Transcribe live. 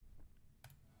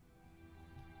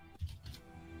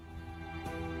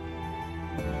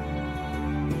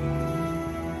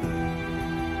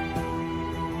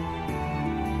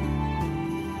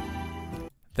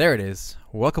There it is.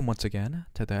 Welcome once again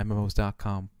to the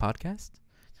MMOs.com podcast.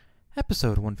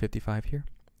 Episode 155 here.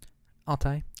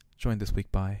 Altai, joined this week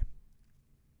by...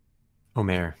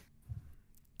 Omer.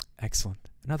 Excellent.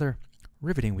 Another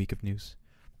riveting week of news.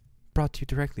 Brought to you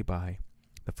directly by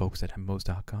the folks at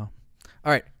MMOs.com.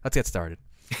 Alright, let's get started.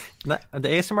 The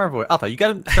ASMR voice. Altai, you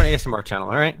gotta start an ASMR channel,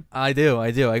 alright? I do.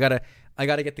 I gotta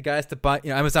get the guys to buy,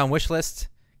 Amazon wish list,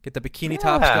 get the bikini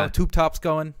tops going, tube tops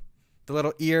going, the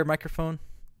little ear microphone.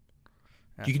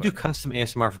 You can do custom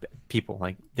ASMR for people.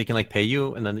 Like they can pay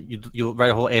you, and then you'll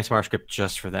write a whole ASMR script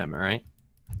just for them. All right.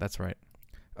 That's right.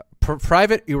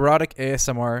 Private erotic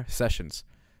ASMR sessions,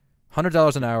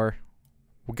 $100 an hour.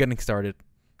 We're getting started.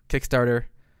 Kickstarter,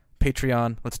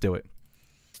 Patreon. Let's do it.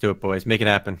 Let's do it, boys. Make it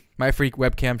happen.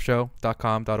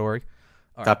 myfreakwebcamshow.com.org.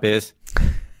 .biz.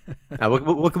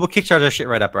 We'll kickstart that shit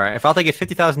right up. All right. If I'll take it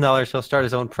 $50,000, he'll start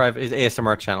his own private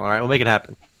ASMR channel. All right. We'll make it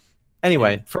happen.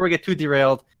 Anyway, before we get too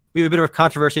derailed. We have a bit of a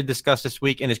controversy to discuss this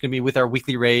week, and it's going to be with our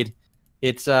weekly raid.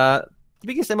 It's the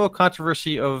biggest MMO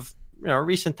controversy of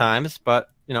recent times, but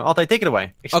Altai, take it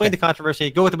away. Explain the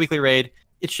controversy. Go with the weekly raid.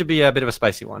 It should be a bit of a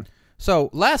spicy one. So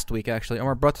last week, actually,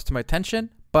 Omar brought this to my attention,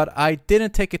 but I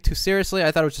didn't take it too seriously.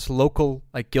 I thought it was just local,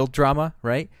 guild drama,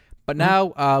 right? But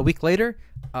now, a week later,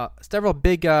 several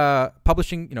big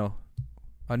publishing,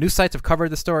 news sites have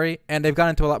covered the story, and they've gone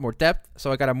into a lot more depth. So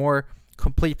I got a more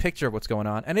complete picture of what's going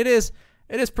on, and it is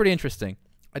pretty interesting.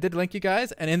 I did link you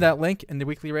guys, and in that link, in the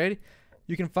weekly raid,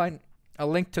 you can find a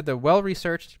link to the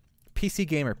well-researched PC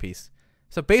Gamer piece.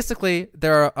 So basically,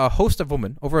 there are a host of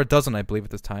women, over a dozen, I believe,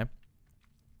 at this time,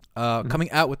 coming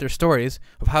out with their stories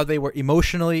of how they were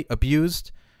emotionally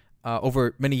abused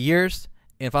over many years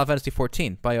in Final Fantasy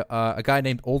XIV by a guy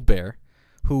named Old Bear,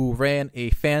 who ran a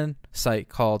fan site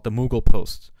called the Moogle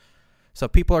Post. So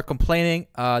people are complaining,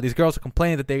 these girls are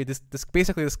complaining that this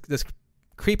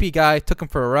creepy guy took him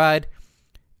for a ride.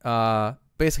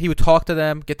 Basically, he would talk to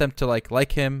them, get them to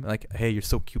like him, hey, you're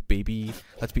so cute, baby.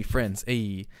 Let's be friends.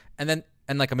 Hey, and a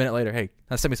minute later, hey,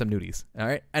 now send me some nudies. All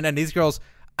right, and then these girls,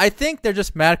 I think they're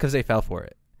just mad because they fell for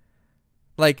it.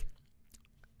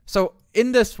 So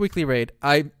in this weekly raid,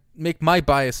 I make my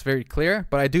bias very clear,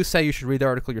 but I do say you should read the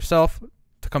article yourself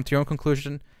to come to your own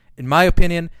conclusion. In my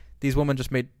opinion, these women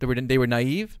they were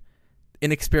naive,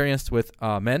 inexperienced with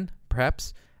men,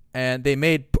 perhaps. And they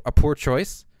made a poor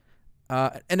choice,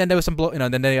 and then there was some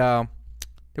then they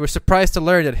were surprised to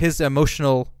learn that his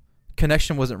emotional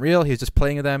connection wasn't real. He was just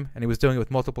playing with them, and he was doing it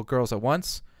with multiple girls at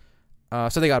once.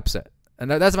 So they got upset, and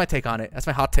that's my take on it. That's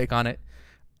my hot take on it.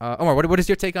 Omar, what is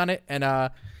your take on it? And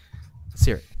let's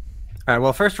hear it. All right.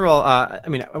 Well, first of all,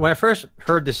 when I first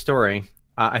heard this story,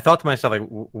 I thought to myself,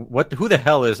 who the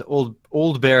hell is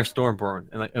Old Bear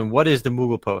Stormborn, and what is the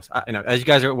Moogle Post? As you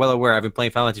guys are well aware, I've been playing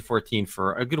Final Fantasy XIV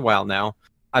for a good while now.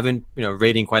 I've been,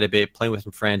 raiding quite a bit, playing with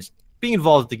some friends, being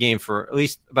involved with the game for at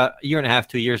least about a year and a half,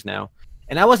 2 years now,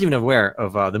 and I wasn't even aware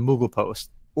of the Moogle Post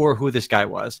or who this guy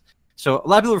was. So a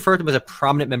lot of people refer to him as a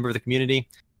prominent member of the community,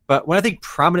 but when I think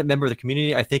prominent member of the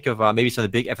community, I think of maybe some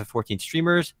of the big FF14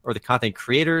 streamers or the content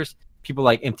creators. People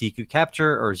like MTQ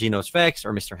Capture or Xenos Vex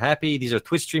or Mr. Happy. These are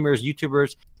Twitch streamers,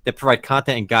 YouTubers that provide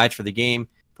content and guides for the game.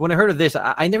 But when I heard of this,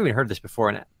 I never even heard of this before.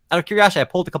 And out of curiosity, I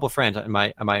pulled a couple of friends on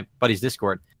my buddy's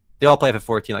Discord. They all play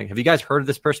FF14. Have you guys heard of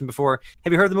this person before?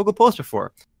 Have you heard of the Moogle Post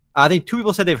before? I think 2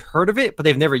 people said they've heard of it, but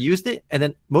they've never used it. And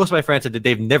then most of my friends said that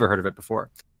they've never heard of it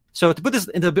before. So to put this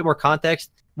into a bit more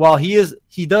context, while he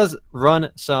does run he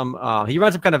runs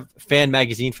some kind of fan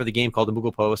magazine for the game called the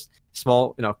Moogle Post.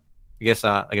 Small, I guess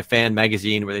like a fan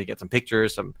magazine where they get some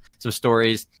pictures, some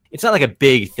stories. It's not like a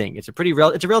big thing. It's a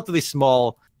relatively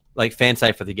small fan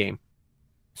site for the game.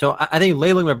 So I think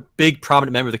labeling him a big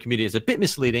prominent member of the community is a bit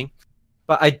misleading.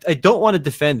 But I don't want to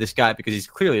defend this guy because he's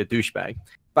clearly a douchebag.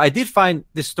 But I did find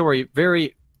this story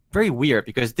very, very weird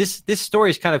because this story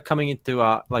is kind of coming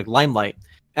into limelight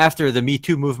after the Me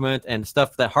Too movement and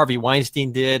stuff that Harvey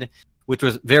Weinstein did, which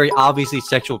was very obviously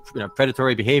sexual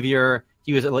predatory behavior.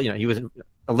 He was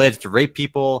alleged to rape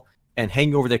people and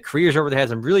hang over their careers over their heads,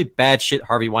 some really bad shit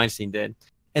Harvey Weinstein did.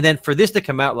 And then for this to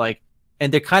come out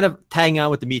and they're kind of tagging on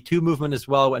with the Me Too movement as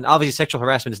well. And obviously sexual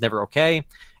harassment is never okay.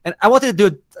 And I wanted to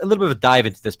do a little bit of a dive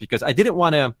into this because I didn't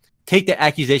want to take the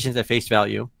accusations at face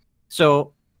value.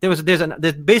 So there's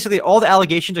basically all the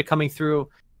allegations are coming through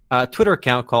a Twitter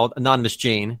account called Anonymous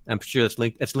Jane. I'm sure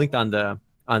it's linked on the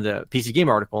PC Game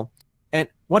article. And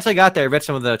once I got there, I read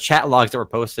some of the chat logs that were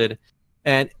posted.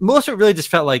 And most of it really just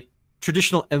felt like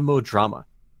traditional MMO drama.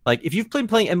 If you've been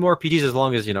playing MMORPGs as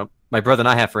long as, my brother and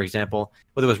I have, for example,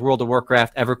 whether it was World of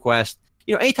Warcraft, EverQuest,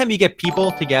 anytime you get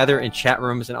people together in chat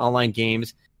rooms and online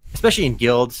games, especially in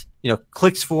guilds,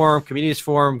 cliques form, communities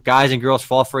form, guys and girls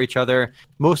fall for each other.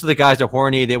 Most of the guys are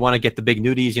horny. They want to get the big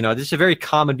nudies. This is a very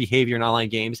common behavior in online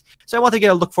games. So I want to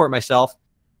get a look for it myself.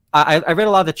 I read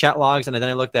a lot of the chat logs, and then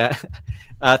I looked at.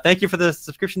 Thank you for the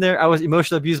subscription there. I was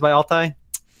emotionally abused by Altai.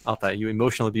 Altai, you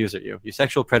emotional abuser, you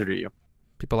sexual predator, you.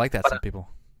 People like that. Some people.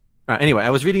 Anyway, I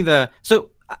was reading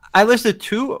so I listed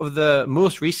 2 of the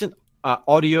most recent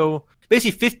audio.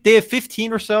 Basically, they have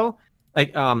 15 or so,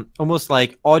 like almost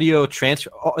like audio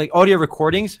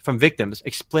recordings from victims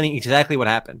explaining exactly what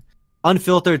happened,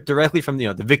 unfiltered directly from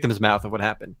the victim's mouth of what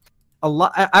happened.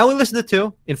 I only listened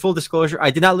to 2. In full disclosure,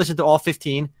 I did not listen to all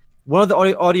 15. One of the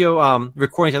audio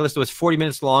recordings I listened to was 40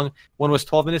 minutes long. One was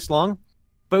 12 minutes long.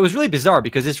 But it was really bizarre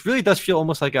because this really does feel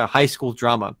almost like a high school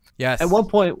drama. Yes. At one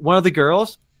point, one of the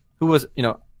girls who was,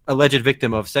 alleged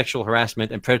victim of sexual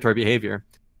harassment and predatory behavior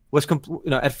was,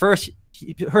 at first,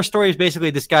 her story is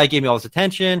basically this guy gave me all this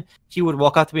attention. He would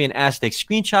walk up to me and ask to take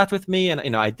screenshots with me,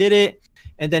 and I did it.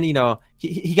 And then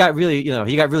he got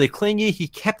really clingy. He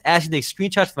kept asking to take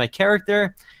screenshots of my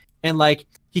character, and like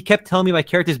he kept telling me my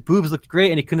character's boobs looked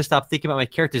great, and he couldn't stop thinking about my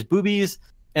character's boobies.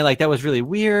 And like that was really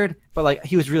weird, but like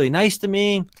he was really nice to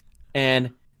me,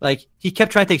 and like he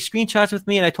kept trying to take screenshots with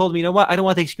me. And I told him, you know what, I don't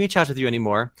want to take screenshots with you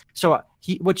anymore. So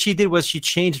what she did was she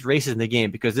changed races in the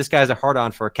game because this guy's a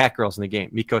hard-on for cat girls in the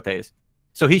game, Mikotes.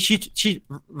 So she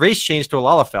race changed to a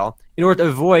Lalafell in order to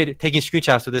avoid taking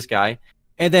screenshots with this guy.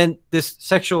 And then this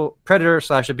sexual predator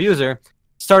 / abuser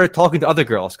started talking to other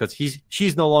girls because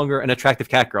she's no longer an attractive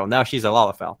cat girl. Now she's a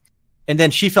Lalafell. And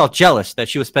then she felt jealous that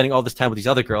she was spending all this time with these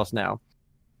other girls now.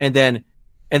 And then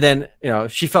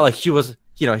she felt like she was,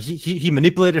 he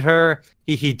manipulated her.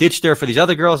 He ditched her for these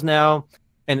other girls now,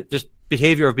 and just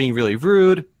behavior of being really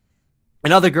rude.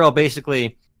 Another girl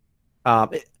basically,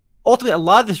 ultimately, a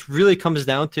lot of this really comes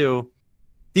down to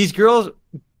these girls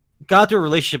got into a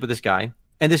relationship with this guy,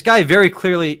 and this guy very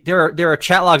clearly there are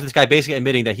chat logs of this guy basically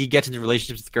admitting that he gets into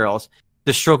relationships with girls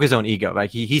to stroke his own ego. Like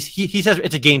he says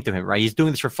it's a game to him, right? He's doing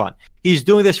this for fun. He's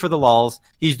doing this for the lulz.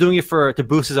 He's doing it to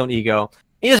boost his own ego.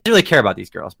 He doesn't really care about these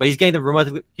girls, but he's getting them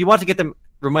romantically. He wants to get them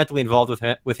romantically involved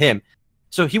with him.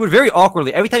 So he would very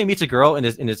awkwardly, every time he meets a girl in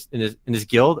his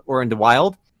guild or in the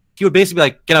wild, he would basically be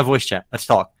like, "Get on voice chat, let's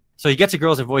talk." So he gets the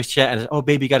girls in voice chat and says, "Oh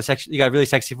baby, you got a really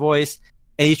sexy voice,"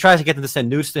 and he tries to get them to send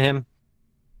nudes to him,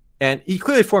 and he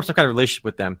clearly forms some kind of relationship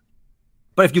with them.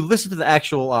 But if you listen to the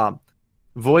actual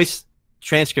voice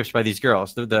transcripts by these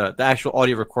girls, the actual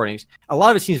audio recordings, a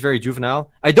lot of it seems very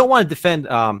juvenile. I don't want to defend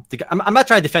the guy. I'm not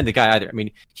trying to defend the guy either. I mean,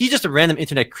 he's just a random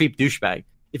internet creep douchebag.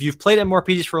 If you've played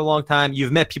MMORPGs for a long time,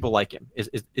 you've met people like him.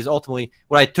 Is ultimately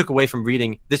what I took away from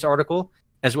reading this article,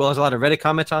 as well as a lot of Reddit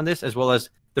comments on this, as well as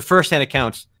the first-hand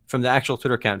accounts from the actual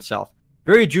Twitter account itself.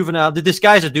 Very juvenile. This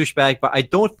guy's a douchebag, but I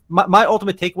don't. My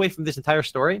ultimate takeaway from this entire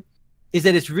story is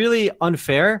that it's really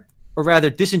unfair, or rather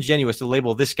disingenuous, to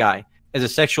label this guy as a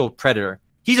sexual predator.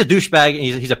 He's a douchebag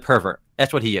and he's a pervert.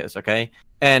 That's what he is, okay?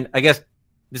 And I guess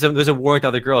there's a warning to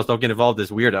other girls, don't get involved with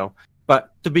this weirdo.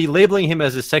 But to be labeling him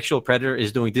as a sexual predator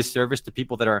is doing disservice to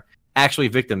people that are actually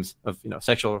victims of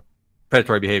sexual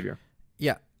predatory behavior.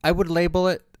 Yeah, I would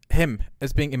label him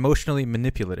as being emotionally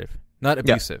manipulative, not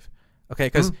abusive. Yeah. Okay,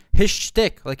 because his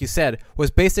shtick, like you said,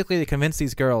 was basically to convince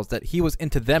these girls that he was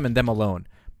into them and them alone.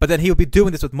 But then he would be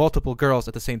doing this with multiple girls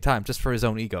at the same time, just for his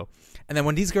own ego. And then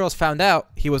when these girls found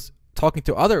out he was talking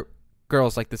to other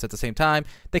girls like this at the same time,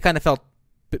 they kind of felt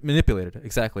manipulated.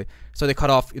 Exactly. So they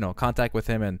cut off, contact with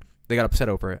him, and they got upset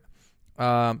over it.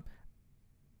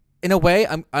 In a way,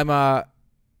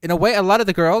 in a way, a lot of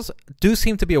the girls do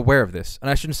seem to be aware of this, and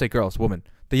I shouldn't say girls, women.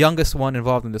 The youngest one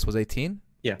involved in this was 18.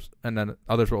 Yes. And then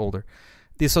others were older.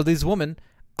 So these women,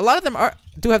 a lot of them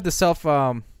do have the self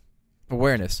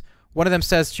awareness. One of them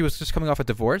says she was just coming off a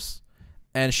divorce,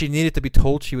 and she needed to be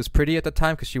told she was pretty at the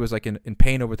time because she was like in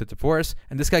pain over the divorce.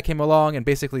 And this guy came along and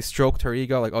basically stroked her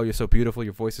ego, like, "Oh, you're so beautiful,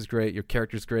 your voice is great, your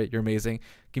character's great, you're amazing.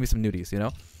 Give me some nudies,"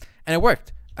 And it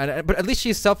worked. But at least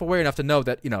she's self-aware enough to know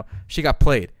that she got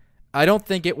played. I don't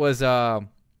think it was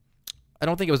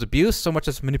abuse so much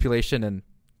as manipulation and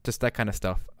just that kind of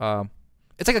stuff.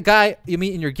 It's like a guy you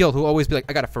meet in your guild who always be like,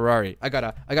 "I got a Ferrari. I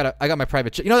got my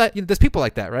private jet." There's people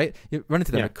like that, right? You run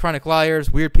into them, like chronic liars,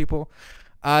 weird people.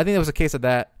 I think there was a case of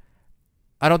that.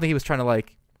 I don't think he was trying to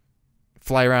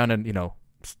fly around and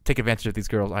take advantage of these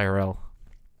girls IRL.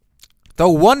 Though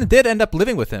one did end up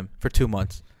living with him for 2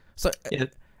 months, so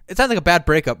it sounds like a bad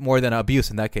breakup more than abuse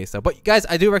in that case, though. But guys,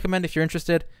 I do recommend, if you're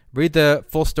interested, read the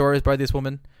full stories by this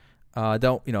woman.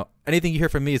 Don't anything you hear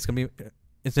from me is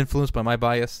it's influenced by my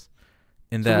bias.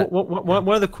 In that, so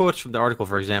one of the quotes from the article,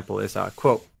 for example, is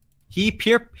quote, he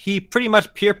pretty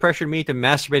much peer pressured me to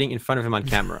masturbating in front of him on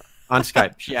camera, on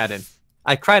Skype. She added,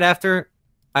 I cried after.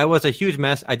 I was a huge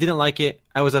mess. I didn't like it.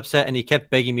 I was upset, and he kept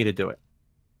begging me to do it.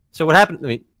 So what happened? I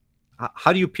mean,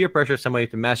 how do you peer pressure somebody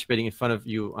to masturbating in front of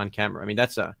you on camera? I mean,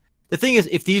 that's a. The thing is,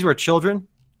 if these were children,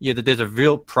 there's a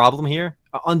real problem here.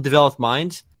 Undeveloped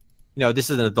minds. This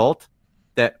is an adult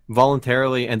that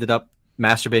voluntarily ended up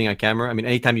masturbating on camera. I mean,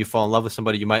 anytime you fall in love with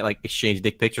somebody, you might like exchange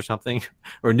dick pics or something,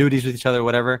 or nudies with each other, or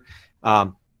whatever.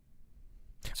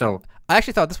 So I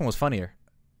actually thought this one was funnier.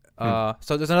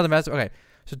 So there's another message. Okay.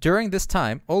 So during this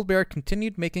time, Old Bear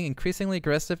continued making increasingly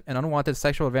aggressive and unwanted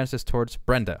sexual advances towards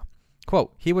Brenda.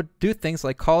 Quote, he would do things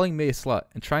like calling me a slut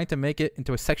and trying to make it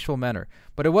into a sexual manner.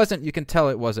 But it wasn't, you can tell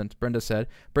it wasn't, Brenda said,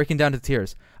 breaking down to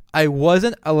tears. I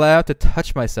wasn't allowed to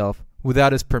touch myself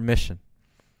without his permission.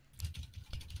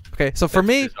 Okay, so for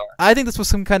me, bizarre. I think this was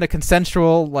some kind of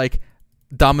consensual, like,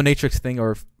 dominatrix thing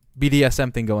or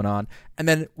BDSM thing going on. And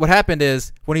then what happened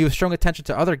is, when he was showing attention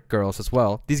to other girls as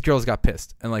well, these girls got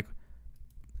pissed and, like,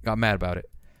 got mad about it.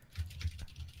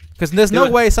 Because there's no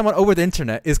way someone over the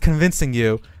internet is convincing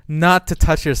you not to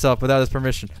touch yourself without his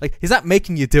permission. Like, he's not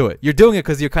making you do it. You're doing it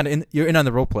because you're kind of you're in on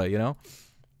the role play, Yeah,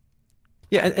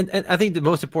 and I think the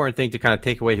most important thing to kind of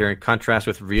take away here in contrast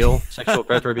with real sexual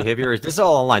predatory behavior is this is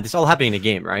all online. This is all happening in a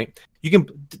game, right?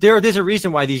 There's a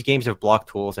reason why these games have block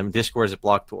tools and Discord has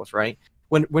block tools, right?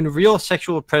 When real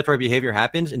sexual predatory behavior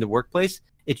happens in the workplace,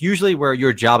 it's usually where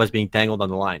your job is being dangled on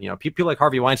the line. People like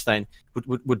Harvey Weinstein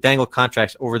would dangle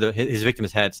contracts over his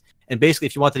victims' heads. And basically,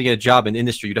 if you wanted to get a job in the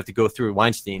industry, you'd have to go through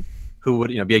Weinstein, who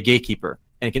would be a gatekeeper,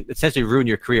 and it can essentially ruin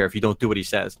your career if you don't do what he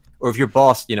says, or if your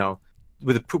boss,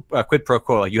 with a quid pro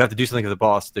quo, like you have to do something with the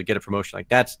boss to get a promotion.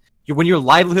 Like when your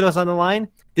livelihood is on the line,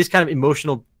 this kind of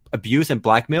emotional abuse and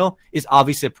blackmail is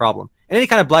obviously a problem. And any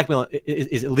kind of blackmail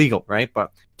is illegal, right?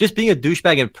 But just being a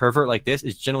douchebag and pervert like this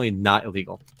is generally not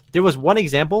illegal. There was one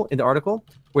example in the article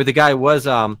where the guy was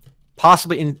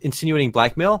possibly insinuating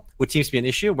blackmail, which seems to be an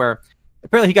issue, where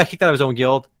apparently he got kicked out of his own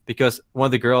guild because one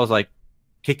of the girls like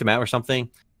kicked him out or something,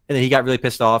 and then he got really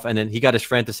pissed off, and then he got his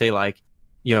friend to say like,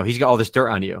 he's got all this dirt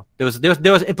on you. There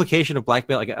was implication of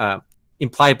blackmail, like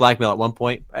implied blackmail at one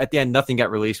point. At the end, nothing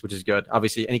got released, which is good.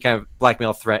 Obviously, any kind of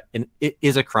blackmail threat it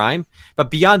is a crime.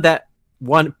 But beyond that,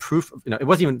 one proof, it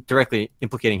wasn't even directly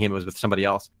implicating him; it was with somebody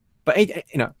else. But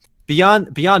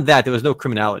beyond that, there was no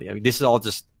criminality. I mean, this is all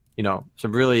just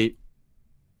some really,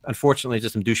 unfortunately,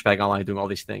 just some douchebag online doing all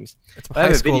these things. It's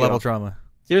high school level drama.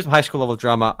 Here's some high school level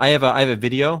drama. I have a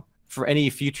video for any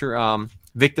future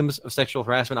victims of sexual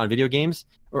harassment on video games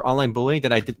or online bullying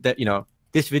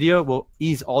this video will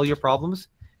ease all your problems.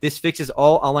 This fixes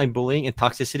all online bullying and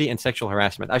toxicity and sexual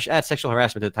harassment. I should add sexual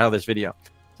harassment to the title of this video.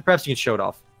 So perhaps you can show it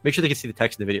off. Make sure they can see the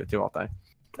text in the video too all the time.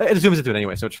 It zooms into it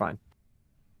anyway, so it's fine.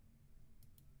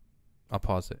 I'll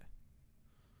pause it.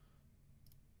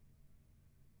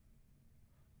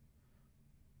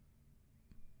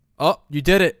 Oh, you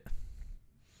did it.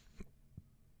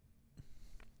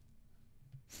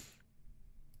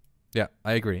 Yeah,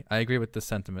 I agree. I agree with this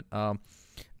sentiment.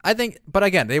 I think, but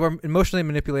again, they were emotionally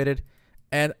manipulated,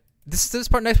 and next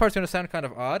part is going to sound kind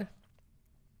of odd,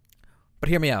 but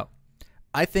hear me out.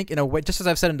 I think in a way, just as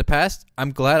I've said in the past,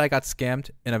 I'm glad I got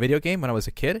scammed in a video game when I was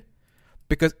a kid,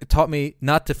 because it taught me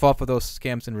not to fall for those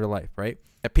scams in real life, right?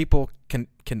 That people can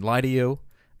lie to you,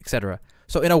 etc.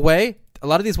 So in a way, a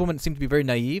lot of these women seem to be very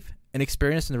naive and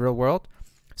inexperienced in the real world.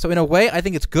 So in a way, I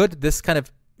think it's good this kind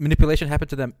of manipulation happened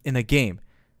to them in a game,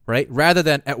 right? Rather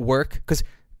than at work, because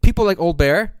people like Old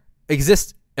Bear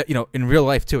exist, in real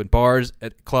life too, in bars,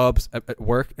 at clubs, at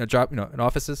work, in a job, in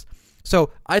offices.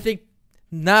 So I think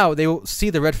now they will see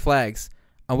the red flags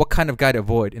on what kind of guy to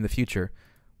avoid in the future,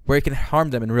 where it can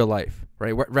harm them in real life,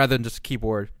 right? Rather than just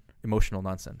keyboard emotional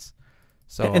nonsense.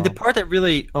 So, and the part that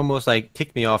really almost like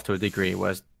ticked me off to a degree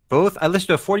was both. I listened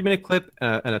to a 40-minute clip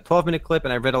and a 12-minute clip,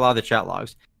 and I read a lot of the chat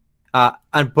logs.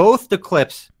 On both the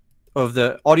clips of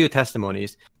the audio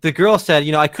testimonies, the girl said,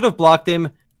 I could have blocked him,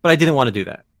 but I didn't want to do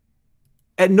that.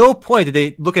 At no point did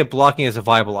they look at blocking as a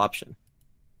viable option,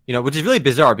 which is really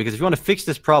bizarre, because if you want to fix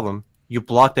this problem, you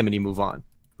block them and you move on,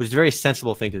 which is a very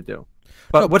sensible thing to do.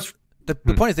 But what's the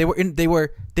point is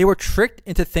they were tricked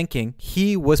into thinking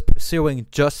he was pursuing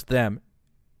just them.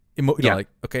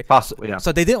 Okay, possibly, yeah.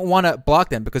 So they didn't want to block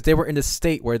them because they were in this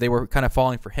state where they were kind of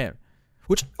falling for him.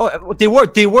 Which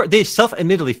they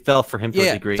self-admittedly fell for him to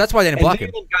a degree. That's why they didn't block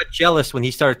him. And got jealous when he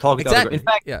started talking to other girls. In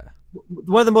fact,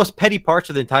 one of the most petty parts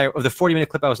of the 40-minute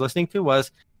clip I was listening to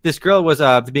was this girl was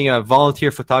being a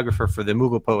volunteer photographer for the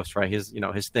Moogle Post, right? His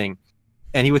thing,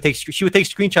 and she would take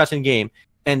screenshots in game,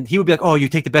 and he would be like, "Oh, you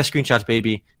take the best screenshots,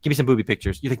 baby. Give me some booby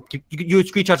pictures. Your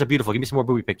screenshots are beautiful. Give me some more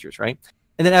booby pictures, right?"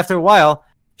 And then after a while,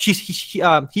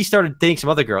 he started dating some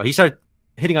other girl. He started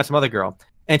hitting on some other girl,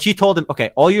 and she told him,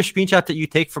 okay, all your screenshots that you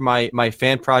take for my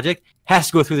fan project has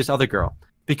to go through this other girl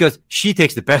because she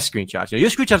takes the best screenshots. Your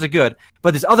screenshots are good,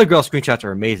 but this other girl's screenshots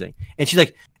are amazing. And she's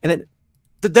like, and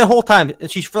then the whole time, and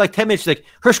she's for like 10 minutes, she's like,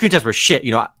 her screenshots were shit.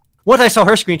 Once I saw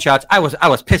her screenshots, I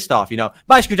was pissed off.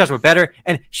 My screenshots were better,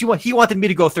 and he wanted me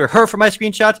to go through her for my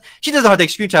screenshots. She doesn't know how to take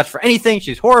screenshots for anything.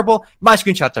 She's horrible. My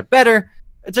screenshots are better.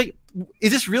 It's like,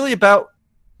 is this really about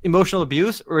emotional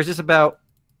abuse, or is this about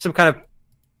some kind of,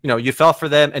 you fell for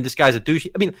them and this guy's a douche?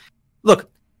 I mean,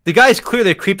 look, the guy is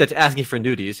clearly a creep that's asking for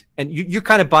nudies, and you're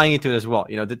kind of buying into it as well.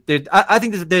 I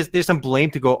think there's some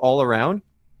blame to go all around.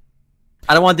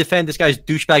 I don't want to defend this guy's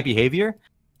douchebag behavior,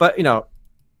 but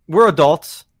we're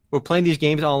adults. We're playing these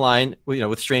games online,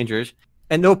 with strangers.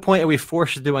 At no point are we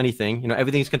forced to do anything.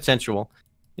 Everything's consensual.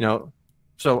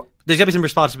 So there's got to be some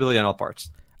responsibility on all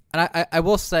parts. And I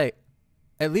will say,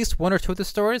 at least one or two of the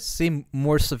stories seem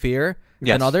more severe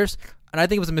than others. And I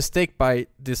think it was a mistake by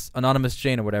this anonymous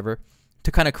Jane or whatever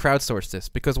to kind of crowdsource this,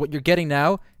 because what you're getting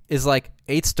now is like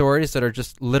 8 stories that are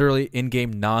just literally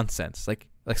in-game nonsense, like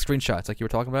screenshots, like you were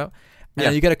talking about. And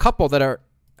then you get a couple that are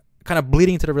kind of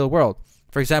bleeding into the real world.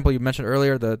 For example, you mentioned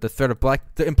earlier the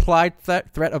implied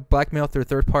threat of blackmail through a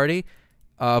third party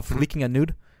of leaking a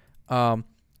nude.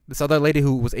 This other lady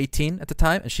who was 18 at the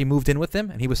time, and she moved in with him,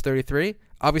 and he was 33.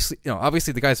 Obviously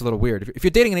the guy's a little weird. If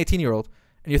you're dating an 18-year-ld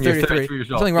and you're 33, there's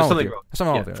something wrong with you. There's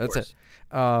something wrong with you. That's it.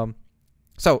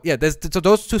 So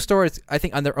those 2 stories, I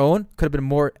think on their own could have been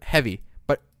more heavy,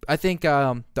 but I think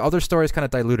the other stories kind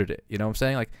of diluted it. You know what I'm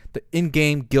saying? Like the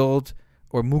in-game guild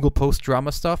or Moogle post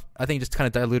drama stuff, I think just kind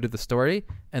of diluted the story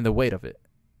and the weight of it.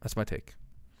 That's my take.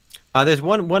 There's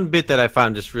one bit that I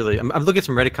found just really. I'm looking at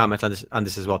some Reddit comments on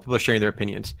this as well. People are sharing their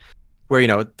opinions.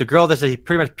 Where the girl that said he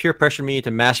pretty much peer pressured me to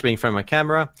masturbate in front of my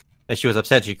camera, and she was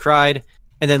upset. She cried,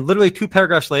 and then literally 2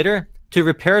 paragraphs later, to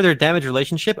repair their damaged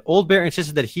relationship, Old Bear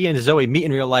insisted that he and Zoe meet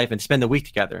in real life and spend the week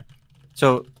together.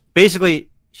 So basically,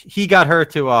 he got her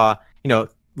to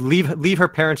leave her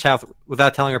parents' house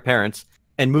without telling her parents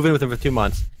and move in with him for 2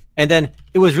 months. And then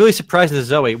it was really surprising to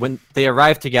Zoe when they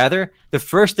arrived together. The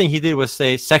first thing he did was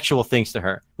say sexual things to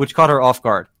her, which caught her off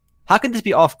guard. How can this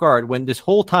be off guard when this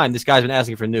whole time this guy's been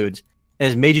asking for nudes and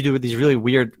has made you do these really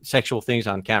weird sexual things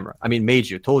on camera? I mean,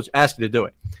 asked you to do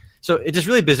it. So it's just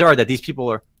really bizarre that these people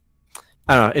are,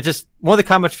 I don't know. It's just one of the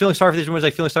comments, feeling sorry for these women is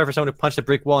like feeling sorry for someone who punched a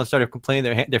brick wall and started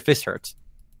complaining their fist hurts.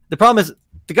 The problem is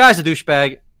the guy's a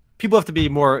douchebag. People have to be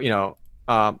more,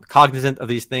 cognizant of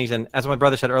these things. And as my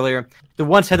brother said earlier, the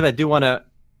one sentiment I do want to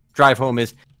drive home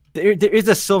is there is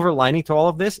a silver lining to all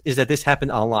of this, is that this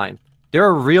happened online. There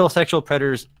are real sexual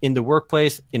predators in the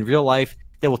workplace, in real life,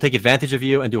 that will take advantage of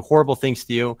you and do horrible things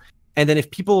to you. And then if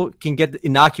people can get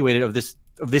inoculated of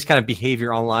this kind of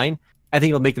behavior online, I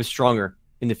think it'll make them stronger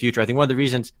in the future. I think one of the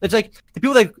reasons it's like the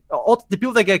people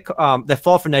that get that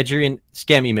fall for Nigerian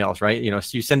scam emails, right?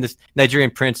 So you send this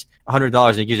Nigerian prince $100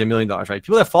 and he gives you $1 million, right?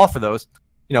 People that fall for those,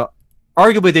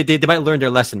 arguably they might learn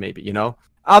their lesson, maybe.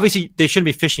 Obviously they shouldn't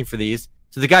be fishing for these.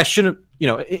 So the guy shouldn't,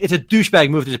 it's a douchebag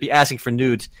move to just be asking for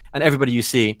nudes on everybody you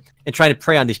see and trying to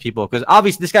prey on these people, because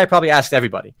obviously this guy probably asked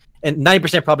everybody, and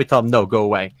 90% probably tell him no, go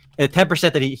away, and the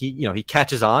 10% that he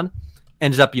catches on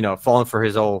ends up falling for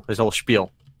his whole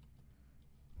spiel.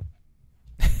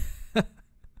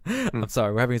 I'm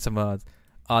sorry, we're having some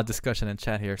odd discussion in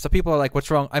chat here. So people are like, what's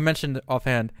wrong? I mentioned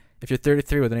offhand, if you're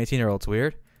 33 with an 18-year-old, it's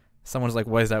weird. Someone's like,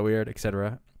 why is that weird,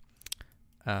 etc.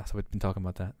 So we've been talking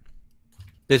about that.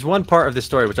 There's one part of this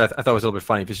story which I thought was a little bit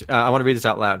funny. I want to read this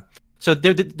out loud. So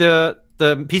the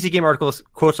PC Game article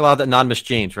quotes a lot of the anonymous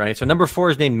Janes, right? So number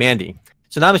 4 is named Mandy.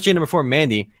 So anonymous Jane number 4,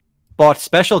 Mandy, bought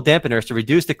special dampeners to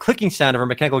reduce the clicking sound of her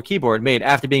mechanical keyboard made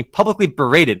after being publicly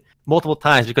berated multiple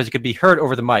times because it could be heard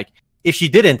over the mic. If she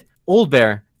didn't, Old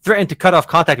Bear threatened to cut off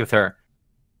contact with her.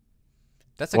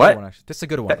 That's a good one, actually. This is a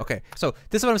good one. Okay, so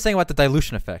this is what I'm saying about the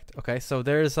dilution effect. Okay, so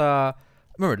there's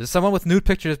there's someone with nude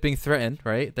pictures being threatened,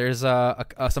 right? There's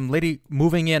some lady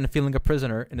moving in and feeling a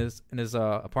prisoner in his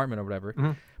apartment or whatever.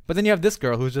 Mm-hmm. But then you have this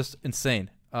girl who's just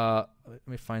insane. Let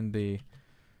me find the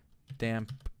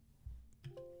damp.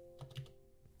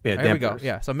 Yeah, there we go.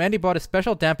 Yeah, so Mandy bought his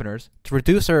special dampeners to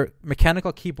reduce her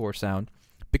mechanical keyboard sound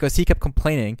because he kept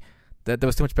complaining that there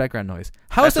was too much background noise.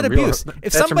 How is that abuse?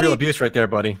 That's some real abuse right there,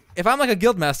 buddy. If I'm like a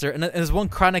guild master and there's one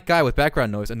chronic guy with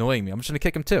background noise annoying me, I'm just gonna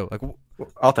kick him too. Like,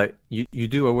 I'll tell you,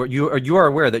 you are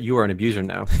aware that you are an abuser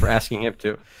now for asking him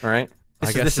to. All right,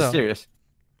 this is serious.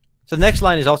 So the next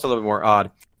line is also a little bit more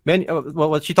odd. Man, well,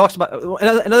 what she talks about.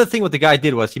 Another thing what the guy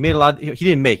did was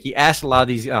he asked a lot of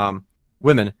these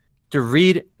women to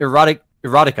read erotic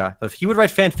erotica. He would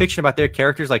write fan fiction about their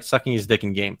characters like sucking his dick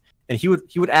in game, and he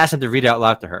would ask them to read it out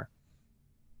loud to her.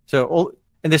 So,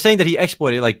 and they're saying that he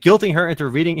exploited, like guilting her into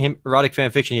reading him erotic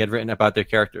fan fiction he had written about their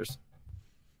characters.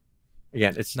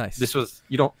 Again, it's nice. This was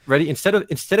ready. Instead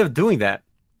of doing that,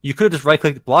 you could have just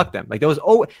right-clicked block them. Like that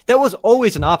was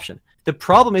always an option. The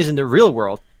problem is in the real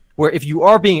world, where if you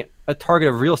are being a target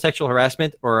of real sexual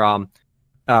harassment or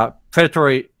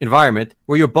predatory environment,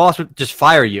 where your boss would just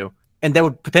fire you, and that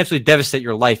would potentially devastate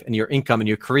your life and your income and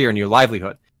your career and your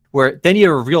livelihood. Where then you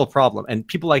have a real problem, and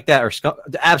people like that are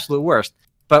the absolute worst.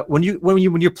 But when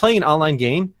you're playing an online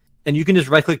game and you can just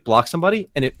right-click block somebody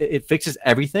and it fixes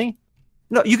everything.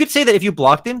 No, you could say that if you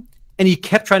blocked him and he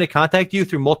kept trying to contact you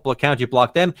through multiple accounts, you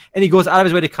block them, and he goes out of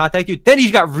his way to contact you, then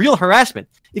he's got real harassment.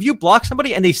 If you block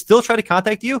somebody and they still try to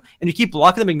contact you and you keep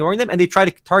blocking them, ignoring them, and they try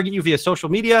to target you via social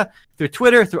media, through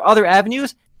Twitter, through other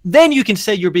avenues, then you can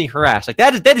say you're being harassed. Like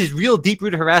that is real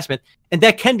deep-rooted harassment, and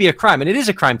that can be a crime, and it is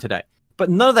a crime today. But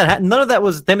none of that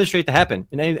was demonstrated to happen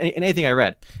in anything I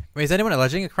read. I mean, is anyone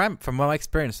alleging a crime? From my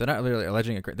experience, they're not really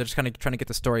alleging a crime. They're just kind of trying to get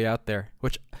the story out there.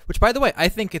 Which, by the way, I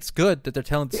think it's good that they're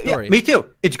telling the story. Yeah, me too.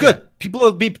 It's good.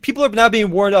 Yeah. People are now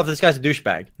being warned off. This guy's a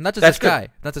douchebag. Not just this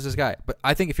guy. But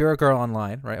I think if you're a girl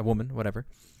online, right, a woman, whatever,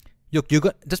 you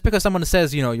just because someone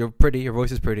says you're pretty, your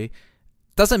voice is pretty,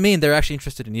 doesn't mean they're actually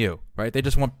interested in you, right? They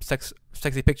just want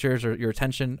sexy pictures or your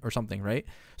attention or something, right?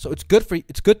 So it's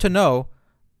good to know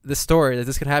this story, that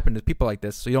this could happen to people like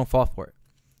this, so you don't fall for it.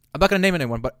 I'm not going to name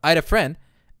anyone, but I had a friend,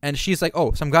 and she's like,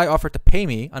 oh, some guy offered to pay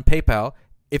me on PayPal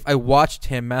if I watched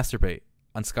him masturbate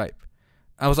on Skype.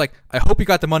 I was like, I hope you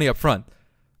got the money up front.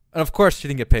 And of course, she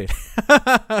didn't get paid.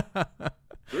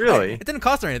 Really? It didn't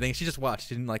cost her anything. She just watched.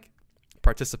 She didn't,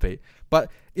 participate. But,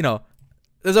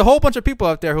 there's a whole bunch of people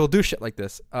out there who will do shit like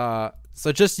this.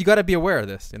 So just, you got to be aware of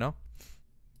this,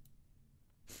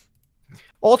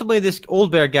 Ultimately, this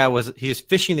old bear guy was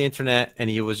fishing the internet, and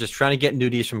he was just trying to get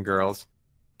nudies from girls.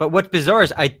 But what's bizarre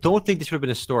is I don't think this would have been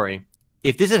a story.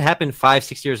 If this had happened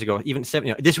 5-6 years ago, even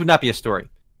 7, this would not be a story.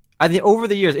 I think over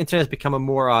the years, internet has become a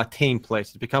more tame place.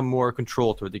 It's become more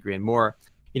controlled to a degree, and more,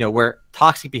 where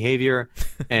toxic behavior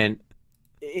and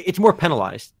it's more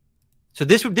penalized. So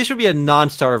this would be a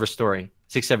non-starter of a story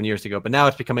 6-7 years ago, but now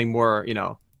it's becoming more,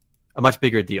 a much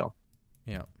bigger deal.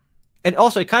 Yeah. And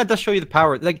also, it kind of does show you the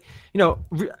power. Like,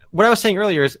 what I was saying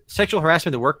earlier is sexual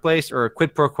harassment in the workplace or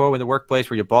quid pro quo in the workplace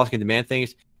where your boss can demand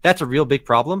things. That's a real big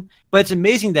problem. But it's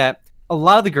amazing that a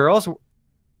lot of the girls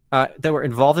that were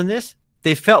involved in this,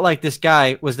 they felt like this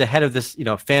guy was the head of this,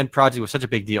 fan project was such a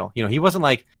big deal. He wasn't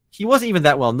even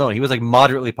that well known. He was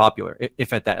moderately popular,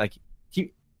 if at that.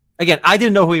 I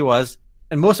didn't know who he was,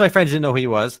 and most of my friends didn't know who he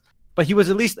was. But he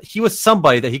was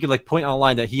somebody that he could point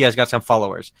online that he has got some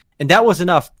followers, and that was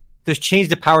enough to change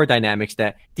the power dynamics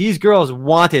that these girls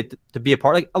wanted to be a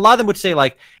part. A lot of them would say,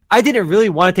 I didn't really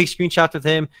want to take screenshots with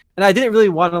him, and I didn't really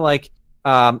want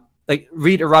to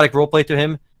read erotic roleplay to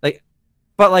him.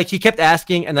 But he kept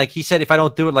asking, and he said, if I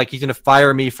don't do it, he's gonna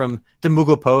fire me from the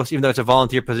Moogle Post, even though it's a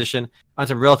volunteer position on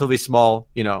some relatively small,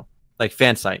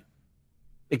 fan site.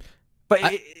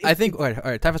 I think all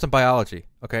right, time for some biology.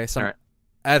 Okay, some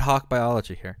ad hoc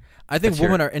biology here. I think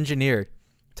women are engineered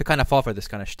to kind of fall for this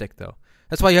kind of shtick, though.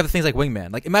 That's why you have things like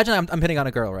Wingman. Imagine I'm hitting on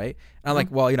a girl, right? And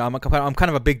I'm I'm kind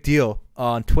of a big deal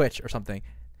on Twitch or something.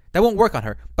 That won't work on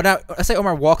her. But now, let's say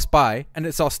Omar walks by and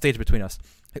it's all staged between us.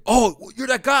 Oh, you're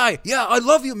that guy. Yeah, I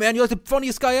love you, man. You're the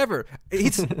funniest guy ever.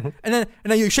 And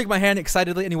then you shake my hand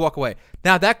excitedly and you walk away.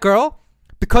 Now that girl,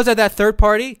 because of that third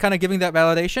party kind of giving that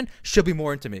validation, she'll be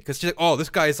more into me because she's like, oh, this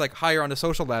guy is higher on the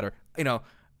social ladder. No,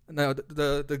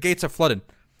 the gates are flooded.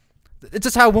 It's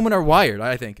just how women are wired.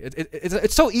 I think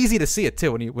it's so easy to see it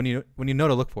too when you know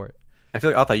to look for it. I feel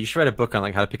like Alta, you should write a book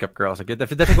on how to pick up girls.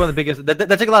 That's one of the biggest.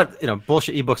 That's a lot of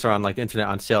bullshit ebooks are on the internet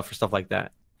on sale for stuff like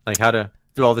that. How to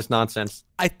do all this nonsense.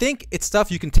 I think it's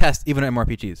stuff you can test even in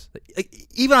MMORPGs,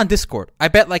 even on Discord. I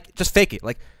bet just fake it,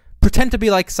 pretend to be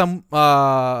some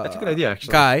that's a good idea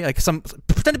actually. Guy,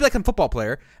 pretend to be some football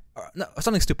player. No,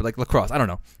 something stupid like lacrosse. I don't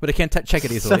know, but I can't check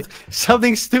it easily.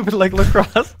 Something stupid like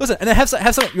lacrosse. Listen, and then have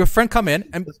some your friend come in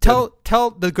and tell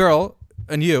the girl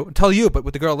and tell you, but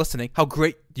with the girl listening, how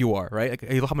great you are, right?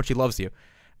 How much he loves you,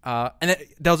 and then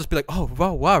they'll just be like, "Oh,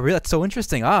 wow, really? That's so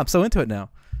interesting. I'm so into it now."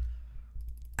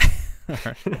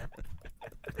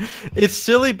 It's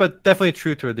silly, but definitely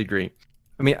true to a degree.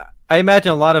 I mean, I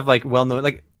imagine a lot of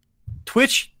well-known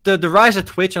Twitch, the rise of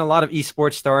Twitch and a lot of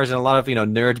esports stars and a lot of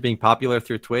nerds being popular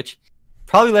through Twitch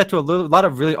probably led to a lot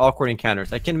of really awkward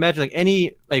encounters. I can imagine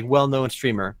any well-known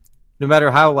streamer, no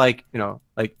matter how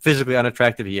physically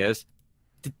unattractive he is,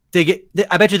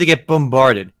 I bet you they get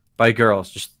bombarded by girls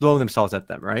just throwing themselves at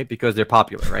them, right? Because they're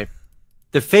popular, right?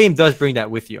 The fame does bring that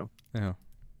with you, Yeah.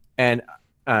 and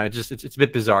just it's a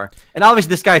bit bizarre. And obviously,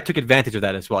 this guy took advantage of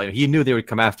that as well. He knew they would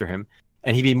come after him,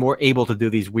 and he'd be more able to do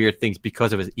these weird things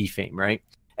because of his e-fame, right?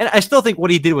 And I still think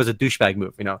what he did was a douchebag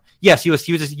move. Yes, he was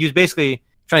basically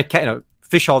trying to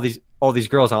fish all these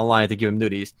girls online to give him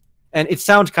nudies, and it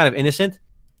sounds kind of innocent,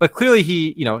 but clearly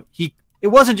it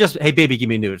wasn't just, hey baby, give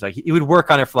me nudes. Like he would work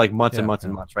on it for like months and months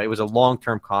and months, right? It was a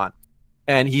long-term con,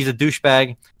 and he's a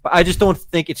douchebag. But I just don't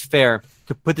think it's fair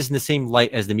to put this in the same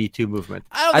light as the Me Too movement.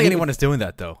 I don't think anyone is doing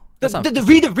that though.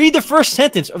 Read the first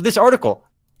sentence of this article.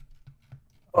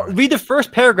 Read the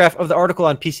first paragraph of the article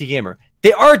on PC Gamer.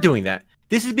 They are doing that.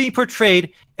 This is being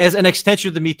portrayed as an extension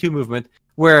of the Me Too movement,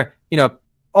 where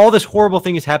all this horrible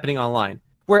thing is happening online.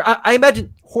 Where I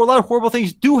imagine a lot of horrible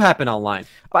things do happen online,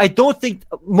 but I don't think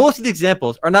most of the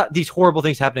examples are not these horrible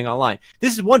things happening online.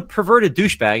 This is one perverted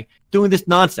douchebag doing this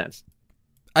nonsense.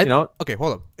 Okay,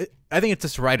 hold up. I think it's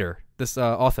this writer, this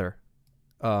author,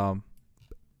 kind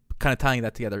of tying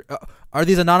that together. Are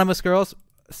these anonymous girls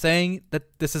saying that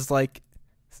this is like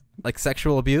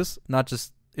sexual abuse, not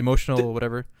just emotional or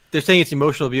whatever? They're saying it's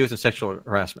emotional abuse and sexual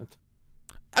harassment.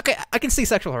 Okay, I can see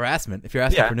sexual harassment if you're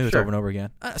asking for news over and over again.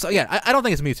 So again, I don't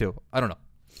think it's Me Too. I don't know.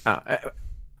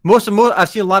 Most I've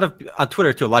seen a lot of on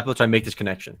Twitter too. A lot of people try to make this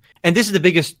connection, and this is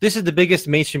the biggest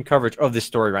mainstream coverage of this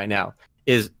story right now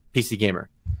is PC Gamer,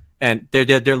 and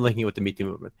they're linking it with the Me Too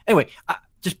movement. Anyway,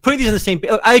 just putting these in the same.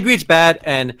 I agree it's bad,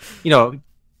 and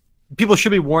people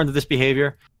should be warned of this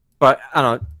behavior, but I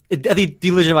don't know. I think it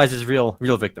delegitimizes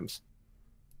real victims.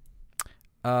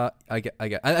 I get.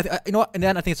 You know what? And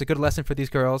then I think it's a good lesson for these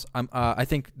girls. I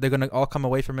think they're gonna all come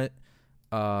away from it,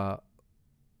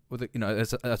 with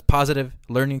as a positive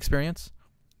learning experience.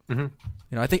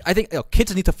 Mm-hmm. I think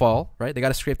kids need to fall, right? They got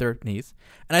to scrape their knees.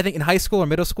 And I think in high school or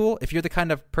middle school, if you're the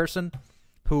kind of person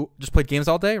who just played games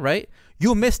all day, right,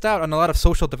 you missed out on a lot of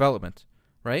social development,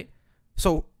 right?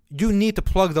 So you need to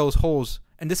plug those holes,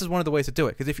 and this is one of the ways to do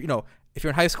it. Because if you're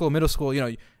in high school, middle school,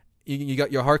 you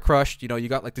got your heart crushed, you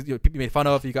got like people made fun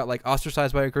of, you got like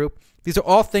ostracized by a group. These are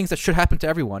all things that should happen to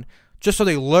everyone, just so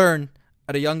they learn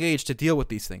at a young age to deal with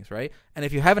these things, right? And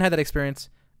if you haven't had that experience,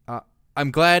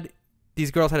 I'm glad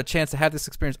these girls had a chance to have this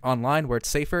experience online, where it's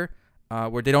safer,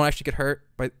 where they don't actually get hurt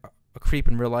by a creep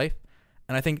in real life.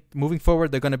 And I think moving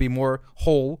forward, they're going to be more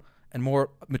whole and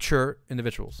more mature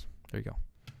individuals. There you go.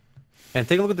 And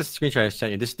take a look at this screenshot I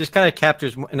sent you. This kind of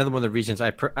captures another one of the reasons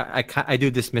I do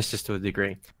dismiss this to a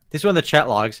degree. This is one of the chat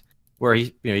logs where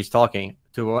he's talking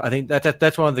to. I think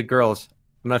that's one of the girls.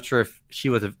 I'm not sure if she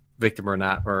was a victim or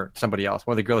not, or somebody else.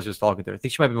 One of the girls he was talking to. I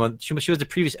think she might be one. She was the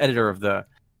previous editor of the.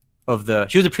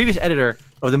 She was the previous editor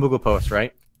of the Moogle Post,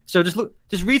 right? So just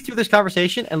read through this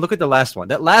conversation and look at the last one.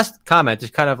 That last comment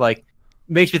just kind of like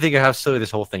makes me think of how silly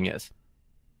this whole thing is.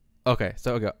 Okay,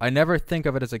 so okay. I never think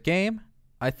of it as a game.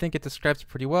 I think it describes it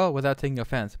pretty well without taking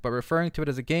offense. But referring to it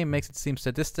as a game makes it seem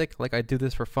sadistic, like I do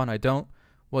this for fun. I don't.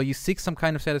 Well, you seek some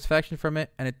kind of satisfaction from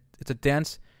it, and it's a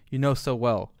dance you know so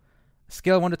well.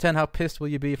 Scale 1 to 10, how pissed will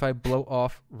you be if I blow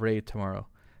off Raid tomorrow?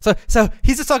 So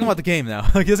he's just talking about the game now.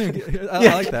 I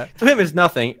like that. To him, it's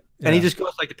nothing, and he just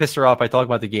goes like to piss her off by talking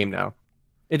about the game now.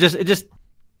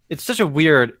 It's such a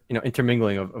weird,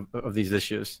 intermingling of these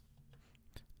issues.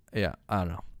 Yeah, I don't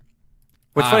know.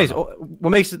 What's funny is what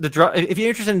makes the drama. If you're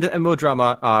interested in the MMO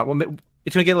drama,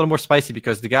 it's gonna get a little more spicy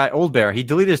because the guy Old Bear, he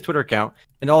deleted his Twitter account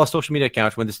and all his social media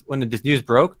accounts when this news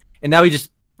broke, and now he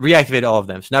just reactivated all of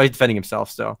them. So now he's defending himself.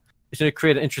 So it's gonna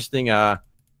create an interesting,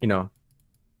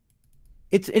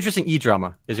 it's interesting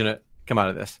drama is gonna come out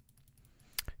of this.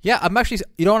 Yeah, I'm actually.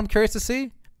 You know what I'm curious to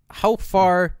see? How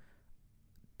far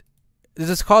does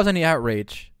this cause any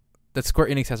outrage that Square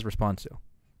Enix has to respond to?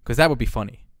 Because that would be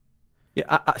funny.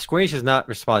 Yeah, Square Enix has not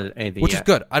responded to anything Which yet. is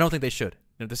good. I don't think they should.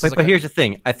 But here's the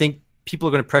thing. I think people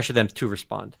are going to pressure them to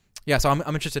respond. Yeah, so I'm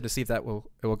interested to see if it will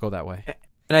go that way.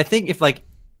 And I think if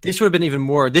this would have been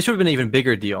an even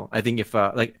bigger deal. I think if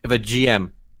a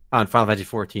GM on Final Fantasy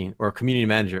 14 or a community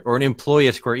manager or an employee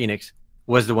at Square Enix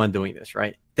was the one doing this,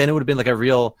 right? Then it would have been like a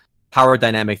real power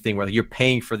dynamic thing where you're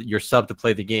paying for your sub to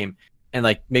play the game, and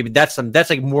like maybe that's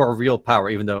like more real power,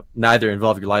 even though neither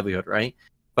involve your livelihood, right?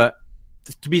 But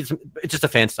it's just a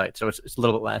fan site, so it's a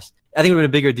little bit less. I think it would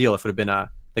have been a bigger deal if it would have been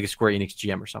like a Square Enix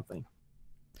GM or something.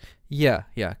 Yeah,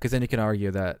 because then you can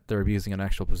argue that they're abusing an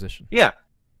actual position. Yeah,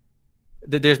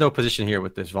 there's no position here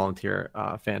with this volunteer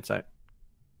fan site.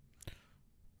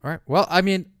 All right. Well, I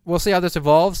mean, we'll see how this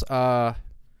evolves.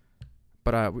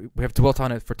 But we have dwelt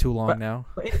on it for too long now.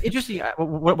 Interesting.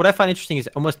 What I find interesting is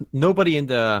almost nobody in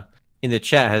the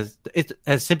chat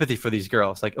has sympathy for these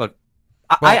girls. Like, look,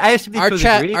 I have sympathy to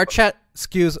a degree. Our chat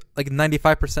skews like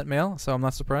 95% male, so I'm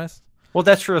not surprised. Well,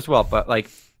 that's true as well. But like,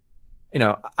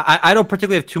 I don't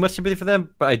particularly have too much sympathy for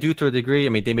them, but I do to a degree. I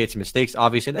mean, they made some mistakes,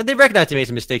 obviously, and they recognize they made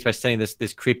some mistakes by sending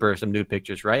this creeper some nude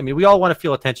pictures, right? I mean, we all want to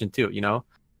feel attention too,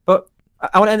 But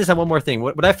I want to end this on one more thing.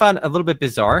 What I found a little bit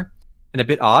bizarre and a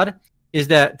bit odd is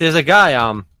that there's a guy.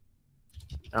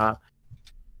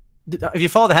 If you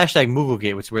follow the hashtag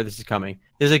Mooglegate, which is where this is coming,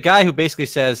 there's a guy who basically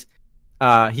says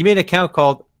he made an account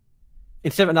called,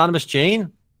 instead of Anonymous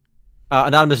Jane,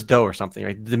 Anonymous Doe or something,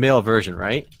 right? The male version,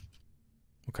 right?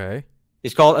 Okay.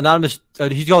 He's called Anonymous.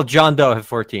 He's called John Doe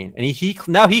F14, and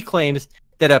he claims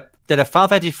that a Final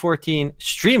Fantasy 14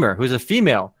 streamer who's a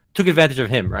female took advantage of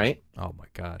him, right? Oh my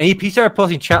god! And he started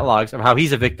posting chat logs of how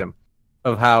he's a victim,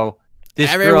 of how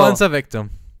everyone's girl a victim,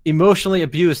 emotionally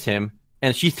abused him,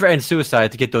 and she threatened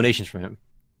suicide to get donations from him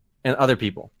and other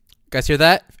people. Guys, hear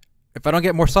that? If I don't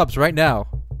get more subs right now,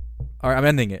 all right, I'm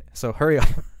ending it. So hurry up.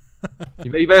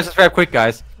 You better subscribe quick,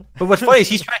 guys. But what's funny is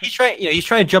he's trying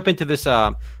to jump into this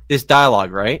this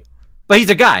dialogue, right? But he's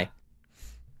a guy,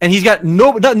 and he's got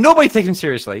nobody takes him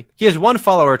seriously. He has one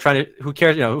follower who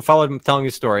cares, who followed him telling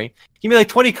his story. He made like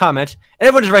 20 comments, and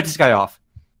everyone just writes this guy off.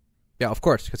 Yeah, of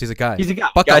course, because he's a guy. He's a guy.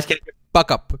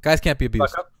 Buck up. Guys can't be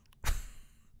abused.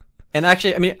 And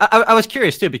actually, I mean, I was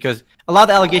curious too, because a lot of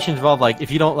the allegations involve like if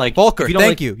you don't like Volker. If you don't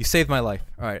Thank you. You saved my life.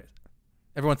 All right,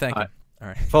 everyone, thank you. All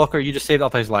right, Volker, you just saved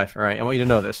Alpay's life. All right, I want you to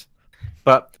know this.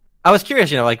 But I was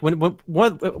curious, like when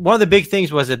one of the big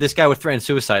things was that this guy would threaten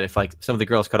suicide if like some of the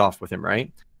girls cut off with him, right?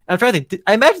 And I'm trying to think.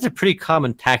 I imagine it's a pretty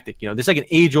common tactic. This like an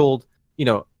age-old,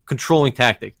 controlling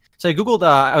tactic. So I googled.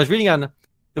 I was reading on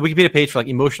the Wikipedia page for like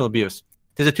emotional abuse.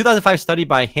 There's a 2005 study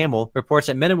by Hamill reports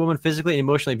that men and women physically and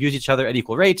emotionally abuse each other at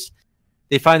equal rates.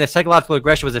 They find that psychological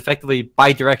aggression was effectively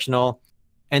bidirectional.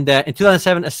 And that in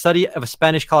 2007, a study of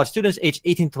Spanish college students aged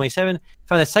 18 to 27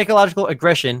 found that psychological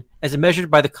aggression, as measured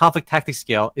by the conflict tactics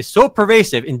scale, is so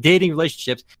pervasive in dating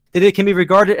relationships that it can be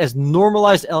regarded as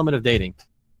normalized element of dating,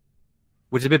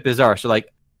 which is a bit bizarre. So,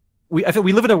 like, I feel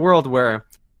we live in a world where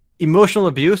emotional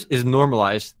abuse is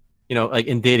normalized, like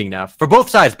in dating now. For both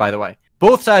sides, by the way.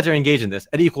 Both sides are engaged in this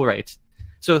at equal rates.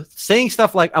 So saying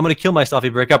stuff like, I'm going to kill myself if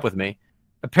you break up with me,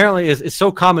 apparently is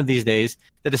so common these days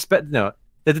that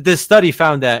this study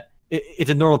found that it's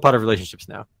a normal part of relationships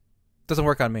now. Doesn't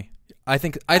work on me. I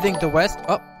think the West.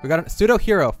 Oh, we got a pseudo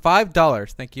hero,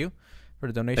 $5. Thank you for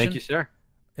the donation. Thank you, sir.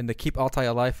 In the Keep Altai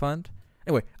Alive Fund.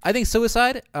 Anyway, I think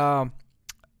suicide. I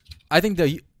think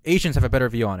the Asians have a better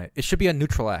view on it. It should be a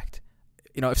neutral act.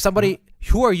 If somebody,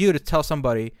 who are you to tell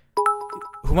somebody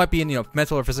who might be in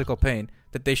mental or physical pain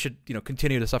that they should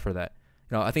continue to suffer that?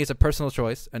 I think it's a personal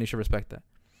choice, and you should respect that.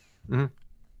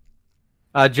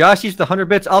 Mm-hmm. Josh used the 100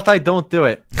 bits. Altai, don't do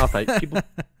it. Altai,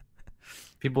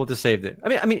 people just saved it.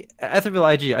 I mean,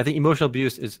 Etherville IG. I think emotional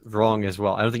abuse is wrong as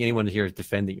well. I don't think anyone here is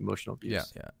defending emotional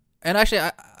abuse. Yeah. And actually,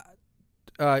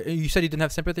 you said you didn't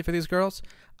have sympathy for these girls.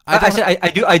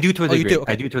 I do to a degree. You do?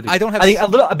 Okay. I do to a degree. I don't have. I think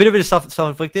a bit of it is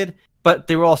self-inflicted, but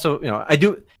they were also, I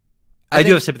do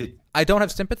have sympathy. I don't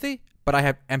have sympathy, but I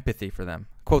have empathy for them.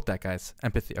 Quote that, guys.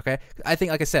 Empathy, okay? I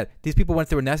think, like I said, these people went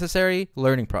through a necessary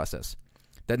learning process.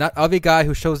 That not every guy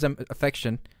who shows them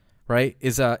affection, right,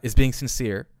 is being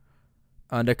sincere.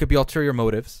 There could be ulterior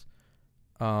motives.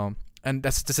 And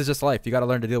this is just life. You got to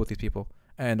learn to deal with these people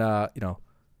and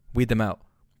weed them out.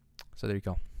 So there you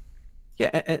go.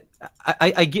 Yeah,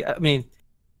 I mean,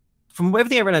 from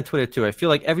everything I read on Twitter too, I feel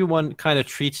like everyone kind of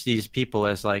treats these people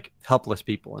as like helpless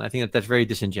people, and I think that's very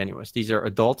disingenuous. These are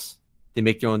adults; they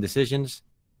make their own decisions.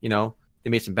 They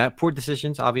made some poor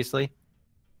decisions, obviously,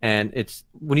 and it's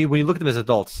when you look at them as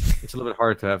adults, it's a little bit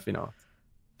hard to have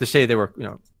to say they were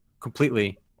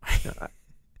completely.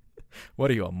 What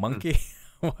are you, a monkey?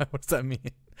 What does that mean?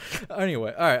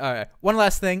 Anyway, all right. One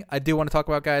last thing I do want to talk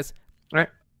about, guys. All right.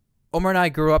 Omar and I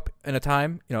grew up in a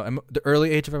time, the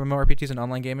early age of MMORPGs and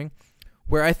online gaming,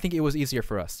 where I think it was easier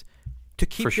for us. To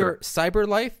keep your cyber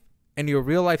life and your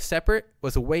real life separate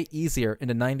was way easier in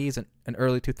the 90s and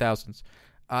early 2000s.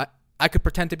 I could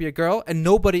pretend to be a girl, and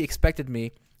nobody expected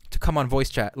me to come on voice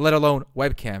chat, let alone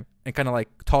webcam, and kind of like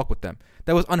talk with them.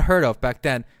 That was unheard of back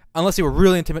then, unless you were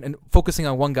really intimate and focusing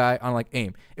on one guy on like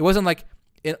AIM. It wasn't like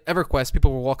in EverQuest,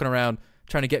 people were walking around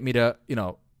trying to get me to,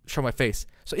 show my face.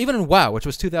 So even in WoW, which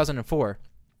was 2004,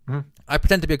 I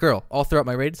pretended to be a girl all throughout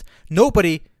my raids.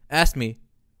 Nobody asked me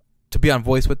to be on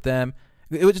voice with them.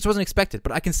 It just wasn't expected.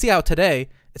 But I can see how today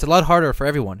it's a lot harder for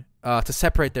everyone to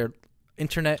separate their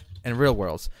internet and real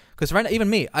worlds. Because right now, even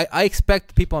me, I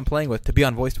expect people I'm playing with to be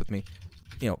on voice with me,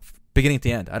 beginning to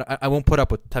end. I won't put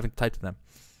up with having to type to them.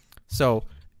 So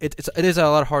it is a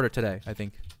lot harder today, I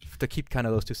think, to keep kind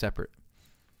of those two separate.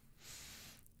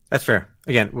 That's fair.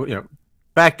 Again,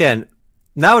 back then,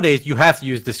 nowadays you have to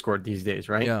use Discord these days,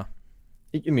 right? Yeah.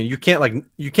 I mean, you can't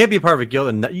be a part of a guild,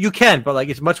 and you can, but like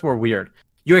it's much more weird.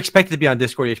 You're expected to be on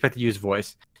Discord. You're expected to use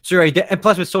voice. So and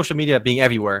plus with social media being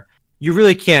everywhere, you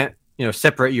really can't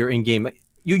separate your in-game.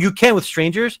 You can with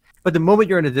strangers, but the moment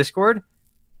you're in a Discord,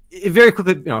 it very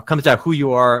quickly comes out who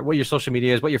you are, what your social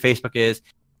media is, what your Facebook is.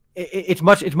 It's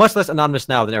much less anonymous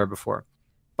now than ever before.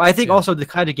 But I think also the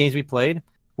kind of games we played,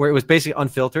 where it was basically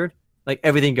unfiltered, like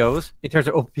everything goes in terms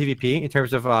of open PvP, in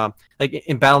terms of like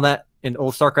in Battle.net in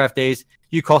old StarCraft days,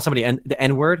 you call somebody the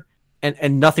N word,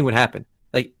 and nothing would happen.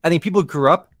 Like I think people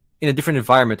grew up in a different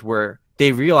environment where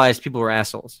they realized people were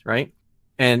assholes, right?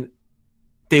 And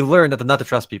they learned not to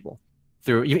trust people.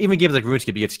 Through even games like RuneScape,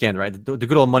 you get scanned, right? The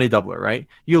good old money doubler, right?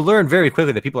 You learn very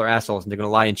quickly that people are assholes and they're going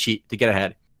to lie and cheat to get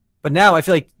ahead. But now I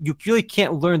feel like you really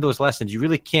can't learn those lessons. You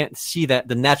really can't see the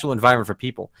natural environment for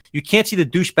people. You can't see the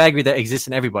douchebaggery that exists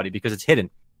in everybody because it's hidden.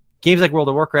 Games like World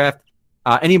of Warcraft,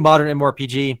 any modern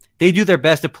MMORPG, they do their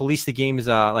best to police the game's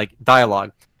like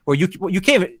dialogue. Or you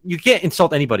can't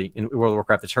insult anybody in World of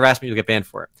Warcraft. It's harassment. You'll get banned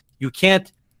for it. You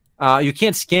can't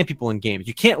scam people in games.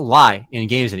 You can't lie in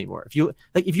games anymore. If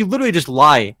you literally just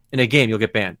lie in a game, you'll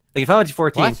get banned. Like in Final Fantasy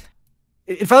 14. What?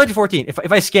 In Final Fantasy 14,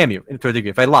 if I scam you to a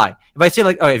degree, if I lie, if I say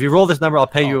like, oh, if you roll this number, I'll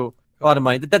pay you a lot of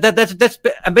money. That's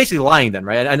I'm basically lying then,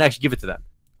 right? And actually give it to them.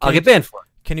 I'll get banned for it.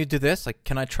 Can you do this? Like,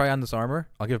 can I try on this armor?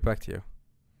 I'll give it back to you.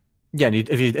 Yeah, and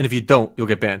if you don't, you'll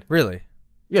get banned. Really?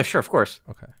 Yeah, sure, of course.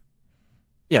 Okay.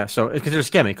 Yeah, so it's considered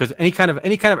scamming because any kind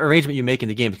of arrangement you make in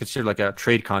the game is considered like a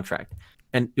trade contract,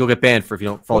 and you'll get banned if you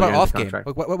don't follow your off contract.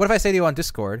 Game? What if I say to you on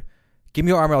Discord, "Give me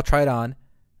your armor, I'll try it on,"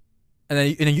 and then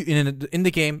in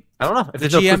the game, I don't know if the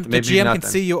there's GM no proof, the GM can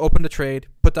see you open the trade,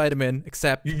 put the item in,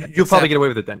 accept. You'll probably get away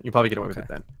with it then. You'll probably get away with it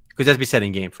then because that's be set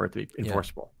in game for it to be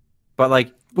enforceable. But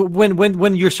like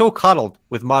when you're so coddled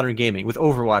with modern gaming, with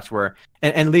Overwatch, where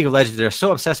and League of Legends, they're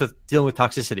so obsessed with dealing with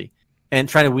toxicity and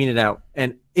trying to wean it out.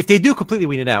 And if they do completely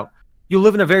wean it out, you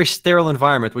live in a very sterile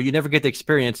environment where you never get to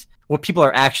experience what people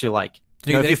are actually like.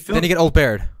 Then you get Old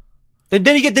Baird. Then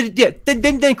you get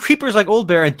then creepers like Old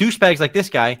Bear and douchebags like this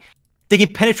guy, they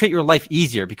can penetrate your life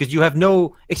easier because you have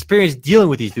no experience dealing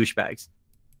with these douchebags.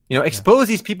 Expose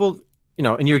these people,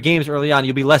 in your games early on,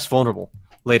 you'll be less vulnerable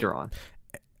later on.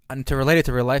 And to relate it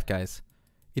to real life, guys,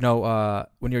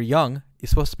 when you're young, you're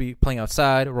supposed to be playing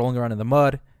outside, rolling around in the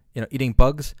mud, eating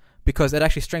bugs, because it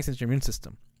actually strengthens your immune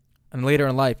system. And later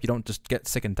in life, you don't just get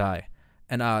sick and die.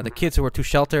 And the kids who are too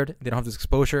sheltered, they don't have this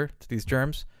exposure to these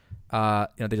germs,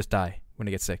 they just die when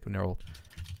they get sick when they're old.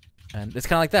 And it's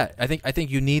kind of like that. I think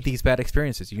you need these bad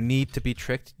experiences. You need to be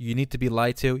tricked. You need to be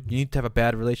lied to. You need to have a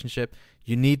bad relationship.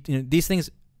 You need these things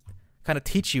kind of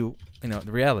teach you, the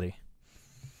reality.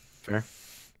 Fair.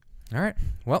 All right.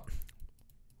 Well,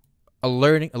 a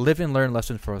live and learn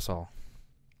lesson for us all.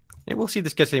 Yeah, we'll see if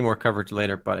this gets any more coverage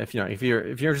later. But if you're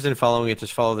interested in following it,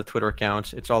 just follow the Twitter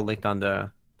accounts. It's all linked on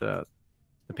the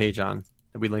page that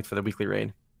we linked for the weekly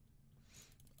raid.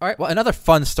 All right. Well, another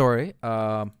fun story.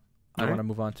 I want to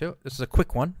move on to. This is a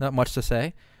quick one. Not much to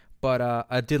say, but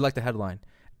I did like the headline: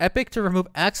 Epic to remove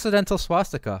accidental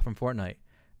swastika from Fortnite.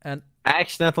 And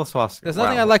accidental swastika. There's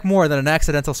nothing I like more than an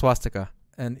accidental swastika.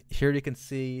 And here you can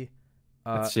see.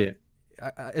 Let's see it.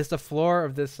 It's the floor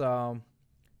of this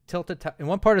tilted. In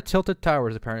one part of Tilted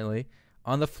Towers, apparently,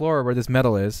 on the floor where this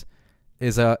metal is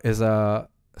a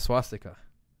swastika.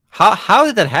 How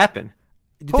did that happen?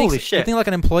 Holy shit! You think like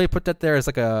an employee put that there as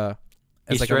like a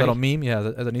little meme? Yeah,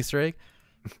 as an Easter egg.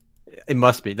 It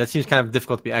must be. That seems kind of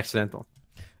difficult to be accidental.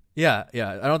 Yeah.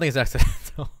 I don't think it's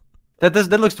accidental.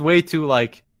 That looks way too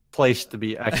like placed to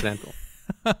be accidental.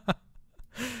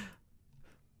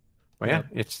 Well, yeah,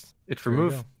 it's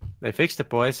removed. They fixed it,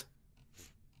 boys.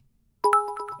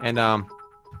 And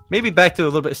maybe back to a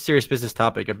little bit serious business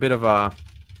topic. A bit of a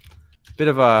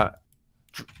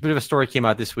story came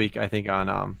out this week, I think,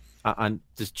 on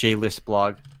this JList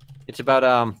blog. It's about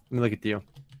let me look at you.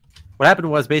 What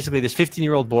happened was basically this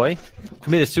 15-year-old boy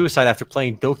committed suicide after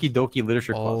playing Doki Doki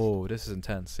Literature Club. Oh, this is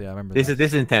intense. Yeah, I remember this.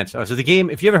 This is intense. So the game,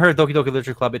 if you haven't heard of Doki Doki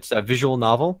Literature Club, it's a visual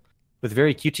novel with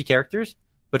very cutesy characters,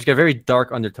 but it's got very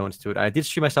dark undertones to it. I did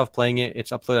stream myself playing it.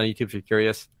 It's uploaded on YouTube if you're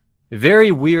curious.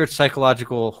 Very weird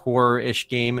psychological horror-ish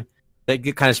game that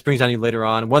kind of springs on you later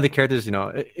on. One of the characters,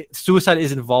 suicide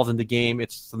is involved in the game.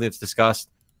 It's something that's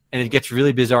discussed, and it gets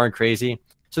really bizarre and crazy.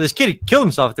 So this kid killed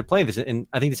himself after playing this, and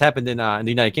I think this happened in the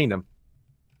United Kingdom.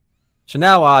 So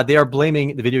now they are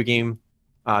blaming the video game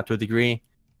to a degree,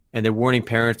 and they're warning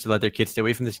parents to let their kids stay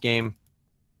away from this game.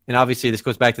 And obviously, this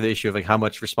goes back to the issue of like how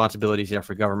much responsibilities there are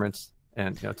for governments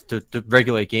and to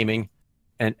regulate gaming.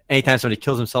 and anytime somebody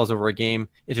kills themselves over a game,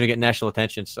 it's going to get national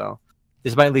attention. So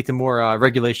this might lead to more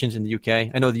regulations in the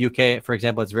UK. I know the UK, for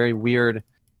example, it's very weird,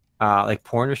 like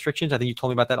porn restrictions. I think you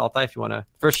told me about that, Altai. If you want to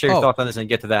first share your thoughts on this and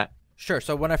get to that. Sure.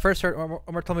 So when I first heard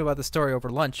Omar told me about the story over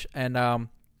lunch, and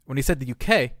when he said the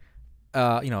UK,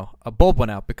 a bulb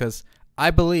went out, because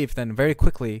I believe then very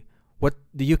quickly what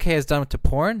the UK has done to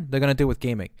porn, they're going to do with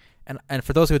gaming. And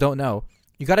for those who don't know,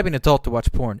 you got to be an adult to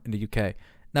watch porn in the UK.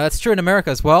 Now, that's true in America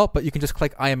as well, but you can just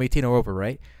click I am 18 or over,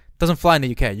 right? Doesn't fly in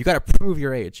the UK. You got to prove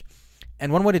your age.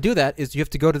 And one way to do that is you have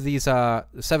to go to these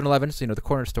 7-Elevens, the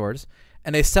corner stores,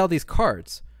 and they sell these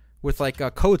cards with like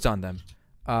codes on them.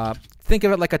 Think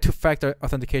of it like a two-factor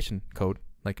authentication code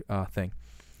thing.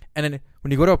 And then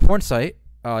when you go to a porn site,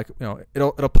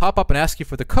 it'll pop up and ask you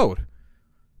for the code,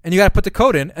 and you got to put the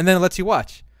code in, and then it lets you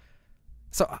watch.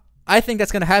 So I think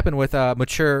that's going to happen with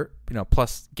mature,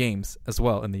 plus games as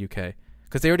well in the UK,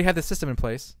 because they already have the system in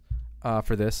place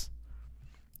for this.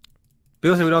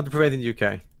 People say we don't have to prove anything in the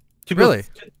UK. Two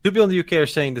people in the UK are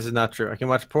saying this is not true. I can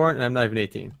watch porn, and I'm not even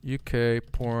 18. UK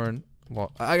porn.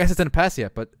 Well, I guess it's in the pass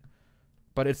yet, but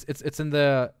it's in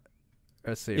the.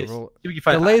 Let's see. Yes.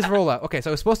 Delays rollout. Okay,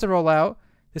 so it's supposed to roll out.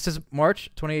 This is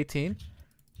March 2018.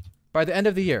 By the end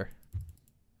of the year.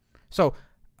 So,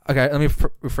 okay, let me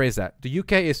rephrase that. The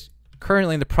UK is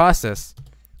currently in the process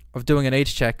of doing an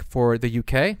age check for the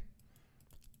UK.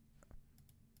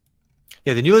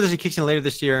 Yeah, the new legislation kicks in later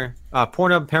this year.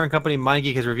 Pornhub parent company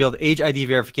MindGeek has revealed age ID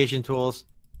verification tools.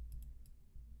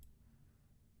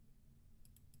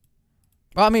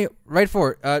 Well, I mean, right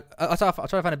for it. I'll try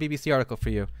to find a BBC article for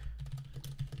you.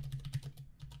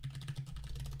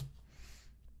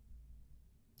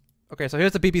 Okay, so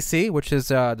here's the BBC, which is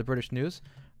the British news.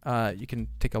 You can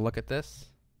take a look at this.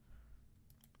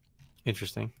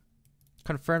 Interesting.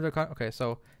 Confirmed. Okay,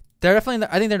 so they're definitely.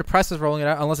 I think they're in the process of rolling it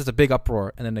out, unless it's a big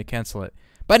uproar and then they cancel it.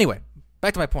 But anyway,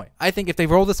 back to my point. I think if they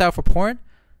roll this out for porn,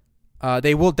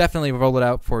 they will definitely roll it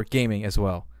out for gaming as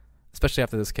well, especially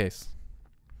after this case.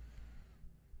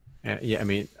 Yeah. I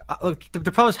mean, look.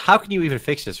 The problem is, how can you even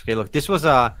fix this? Okay, look. This was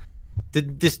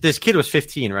this kid was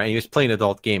 15, right? He was playing an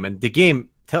adult game, and the game.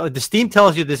 The Steam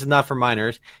tells you this is not for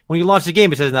minors. When you launch the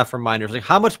game, it says it's not for minors. Like,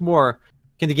 how much more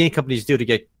can the game companies do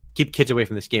to keep kids away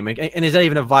from this game? And is that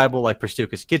even a viable pursuit?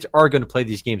 Because kids are going to play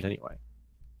these games anyway.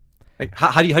 Like,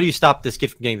 how do you stop this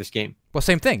kid from getting this game? Well,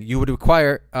 same thing. You would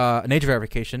require an age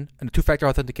verification and a two-factor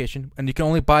authentication, and you can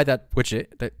only buy that widget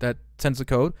that sends the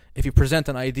code if you present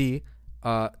an ID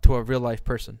to a real-life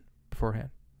person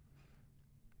beforehand.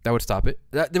 That would stop it.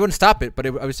 They wouldn't stop it, but I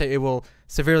would say it will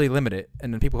severely limit it,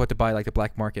 and then people have to buy the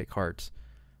black market cards.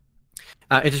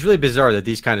 It's just really bizarre that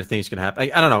these kind of things can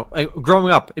happen. I don't know.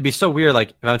 Growing up, it'd be so weird. Like,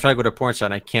 if I'm trying to go to a porn site,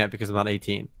 and I can't because I'm not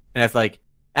 18, and I have to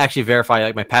actually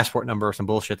verify my passport number or some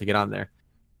bullshit to get on there.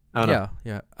 I don't know.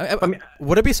 Yeah. I mean,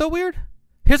 would it be so weird?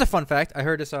 Here's a fun fact. I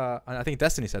heard this. I think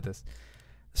Destiny said this.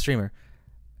 The streamer.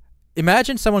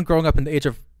 Imagine someone growing up in the age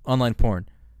of online porn.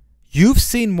 You've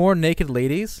seen more naked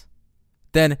ladies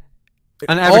than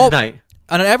on an average night.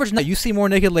 On an average night, you see more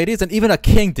naked ladies than even a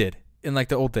king did in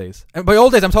the old days. And by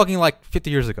old days, I'm talking 50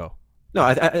 years ago. No,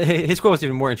 his quote was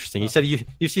even more interesting. He said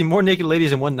you've seen more naked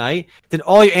ladies in one night than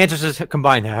all your ancestors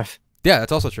combined have. Yeah,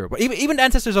 that's also true. But even the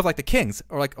ancestors of the kings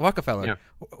or Rockefeller,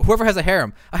 whoever has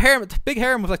a big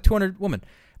harem with 200 women.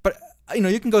 But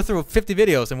you can go through 50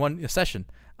 videos in one session.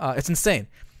 It's insane,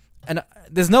 and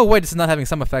there's no way this is not having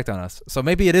some effect on us. So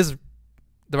maybe it is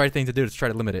the right thing to do to try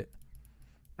to limit it.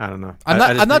 I don't know.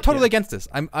 I'm not totally against this.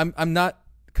 I'm not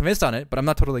convinced on it, but I'm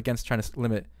not totally against trying to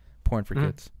limit porn for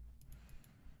kids.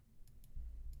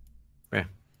 Yeah,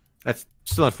 that's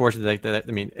still unfortunate.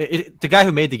 I mean, the guy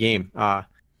who made the game,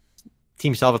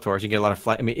 Team Salvatore, is gonna get a lot of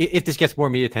flack. I mean, if this gets more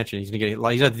media attention, he's gonna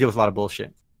have to deal with a lot of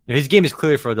bullshit. His game is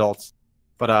clearly for adults,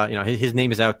 but his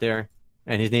name is out there,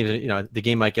 and his name is the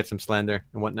game might get some slander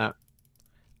and whatnot.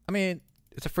 I mean,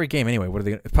 it's a free game anyway. What are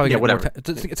they? It's probably whatever.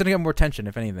 It's gonna get more attention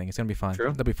if anything. It's gonna be fine.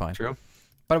 True. They'll be fine. True.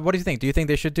 But what do you think? Do you think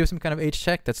they should do some kind of age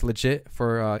check that's legit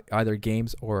for either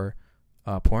games or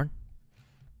porn?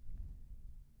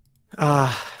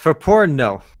 For porn,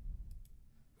 no.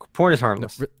 Porn is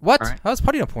harmless. No, what? Right. How's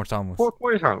putting on porn harmless?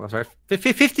 Porn is harmless, right?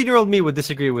 15-year-old me would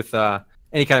disagree with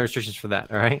any kind of restrictions for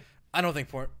that. All right. I don't think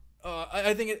porn.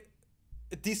 I think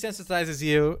it desensitizes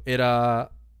you. It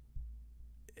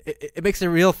makes a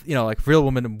real, real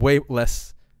woman way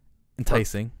less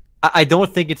enticing. I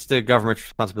don't think it's the government's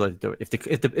responsibility to do it.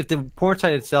 If the porn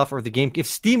site itself or the game, if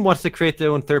Steam wants to create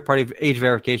their own third-party age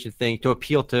verification thing to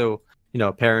appeal to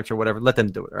parents or whatever, let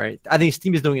them do it. Right? I think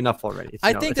Steam is doing enough already.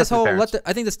 I think this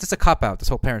just a cop out. This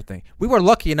whole parent thing. We were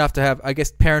lucky enough to have, I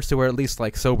guess, parents who were at least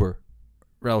sober,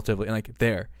 relatively, and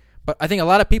there. But I think a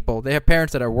lot of people, they have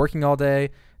parents that are working all day,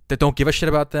 that don't give a shit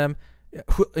about them,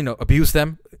 who, abuse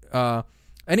them.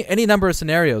 Any number of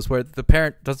scenarios where the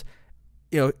parent does,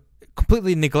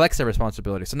 completely neglects their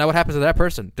responsibility. So now what happens to that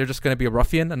person? They're just going to be a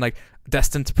ruffian and like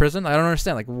destined to prison. I don't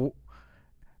understand. Like,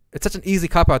 it's such an easy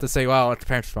cop out to say, "Well, it's the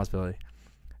parent's responsibility."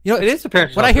 It is the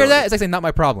parent's responsibility. When I hear that, it's like saying, "Not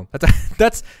my problem."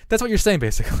 That's what you're saying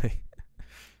basically.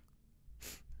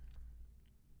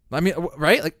 I mean,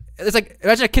 right? Like, it's like,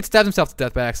 imagine a kid stabs himself to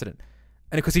death by accident,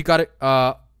 and because he got it,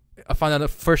 found on the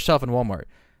first shelf in Walmart,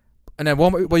 and then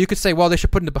Walmart. Well, you could say, well, they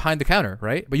should put it behind the counter,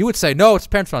 right? But you would say, no, it's the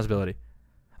parent's responsibility.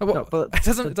 Well, No, but it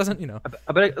doesn't.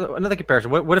 But another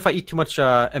comparison. What if I eat too much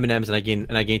M&Ms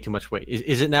and I gain too much weight?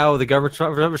 Is it now the government's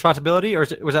responsibility, or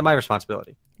was that my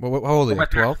responsibility? Well, how old are you?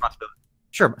 12?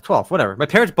 Sure, 12. Whatever. My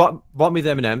parents bought me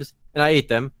the M&Ms and I ate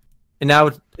them, and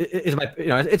now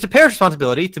it's a parent's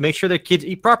responsibility to make sure their kids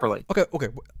eat properly. Okay,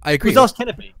 I agree. Who else can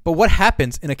it be? But what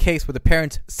happens in a case where the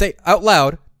parents say out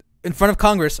loud in front of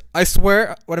Congress, "I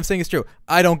swear what I'm saying is true.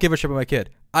 I don't give a shit about my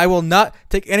kid. I will not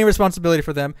take any responsibility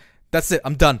for them. That's it.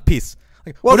 I'm done. Peace."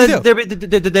 Like, Well, what do you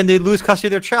do? then they lose custody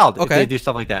of their child if Okay. they do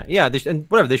stuff like that. Yeah, and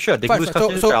whatever they should. They Fine, lose fine.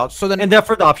 custody of their child, so then- and they're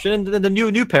for adoption, and then the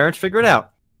new parents figure it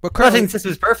out. But I'm not currently, saying the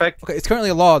system is perfect. okay, it's currently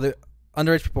a law that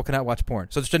underage people cannot watch porn.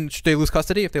 So should they lose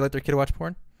custody if they let their kid watch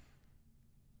porn?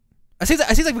 I see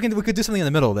like we could do something in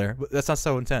the middle there. But that's not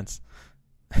so intense.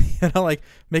 Like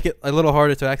make it a little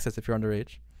harder to access if you're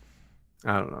underage.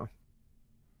 I don't know.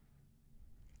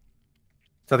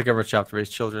 It's not the government's job to raise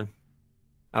children.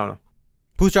 I don't know.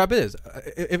 Whose job it is?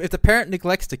 If the parent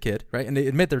neglects the kid, right, and they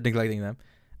admit they're neglecting them,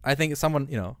 I think it's someone,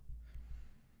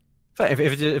 If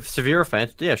it's a severe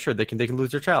offense, yeah, sure, they can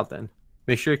lose their child then.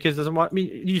 Make sure your kid doesn't want. I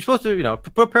mean, you're supposed to,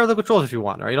 put parental controls if you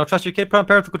want, right? You don't trust your kid, put on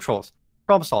parental controls.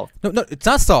 Problem solved. No, it's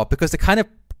not solved because the kind of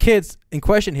kids in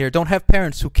question here don't have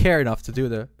parents who care enough to do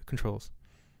the controls.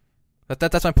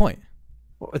 That's my point.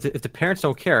 Well, if the parents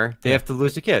don't care, they have to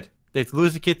lose the kid. They have to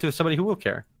lose the kid to somebody who will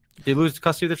care. They lose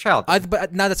custody of their child.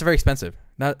 But now that's very expensive.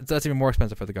 Now that's even more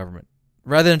expensive for the government.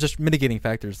 Rather than just mitigating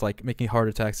factors like making it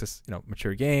harder to access,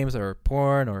 mature games or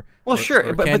porn or Sure,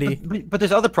 or but candy. but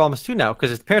there's other problems too now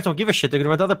because if the parents don't give a shit, they're gonna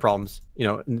run into other problems.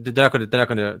 They're not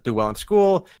gonna do well in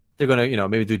school. They're gonna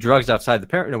maybe do drugs outside the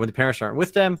parent. When the parents aren't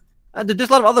with them. There's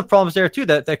a lot of other problems there too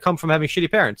that come from having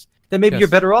shitty parents. Then maybe Yes. you're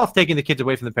better off taking the kids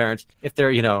away from the parents if they're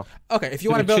Okay, if you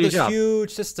doing want to a build shitty this job.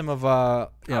 huge system of I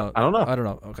don't know. I don't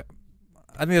know. Okay,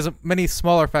 I think there's many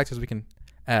smaller factors we can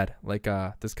add, like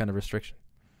this kind of restriction.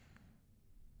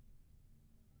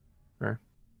 Sure.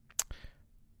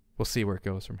 We'll see where it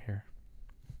goes from here.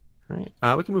 Right.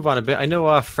 We can move on a bit. I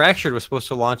know Fractured was supposed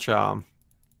to launch their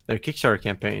Kickstarter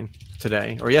campaign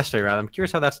today or yesterday rather. I'm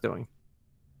curious how that's doing.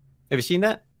 Have you seen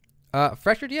that?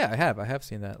 Fractured, yeah, I have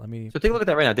seen that. Let me. So take a look at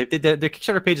that right now. Their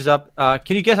Kickstarter page is up.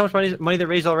 Can you guess how much money they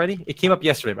raised already? It came up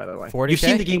yesterday, by the way. 40K? You've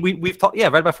seen the game. We've talked. Yeah,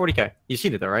 right about 40K. You've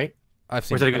seen it though, right? I've Or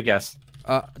seen. is that a good guess?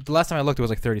 The last time I looked, it was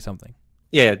like 30 something.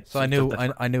 Yeah. So I knew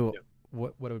that's- I knew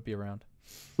what it would be around.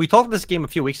 We talked about this game a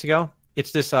few weeks ago.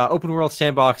 It's this open world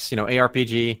sandbox,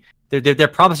 ARPG. They're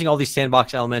promising all these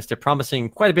sandbox elements. They're promising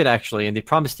quite a bit actually, and they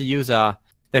promise to use that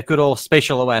good old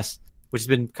Spatial OS, which has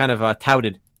been kind of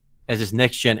touted as this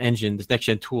next gen engine, this next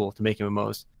gen tool to make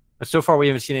MMOs. But so far, we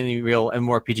haven't seen any real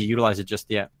MMORPG utilize it just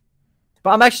yet. But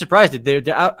I'm actually surprised that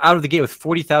they're out of the gate with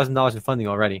 $40,000 in funding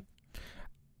already.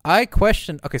 I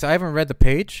question. Okay, so I haven't read the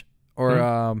page,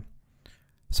 or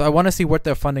so I want to see what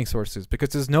their funding source is because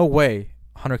there's no way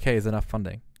 100K is enough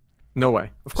funding. No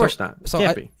way. Of course not. It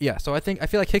can't be. Yeah, so I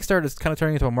feel like Kickstarter is kind of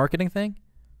turning into a marketing thing,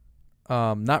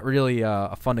 not really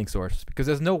a funding source because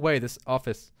there's no way this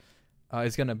office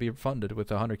is gonna be funded with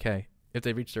 100K if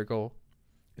they reach their goal.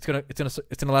 It's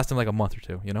gonna last them like a month or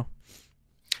two,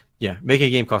 Yeah, making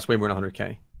a game costs way more than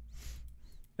 100K.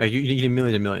 You need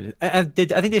millions and millions. I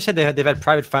think they said they've had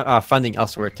private funding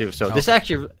elsewhere too. So this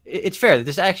actually, it's fair.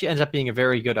 This actually ends up being a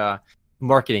very good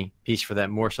marketing piece for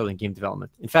them, more so than game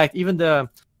development. In fact, even that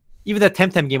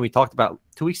Temtem game we talked about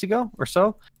 2 weeks ago or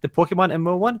so, the Pokemon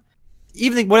MMO one,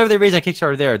 whatever they raised on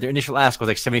Kickstarter their initial ask was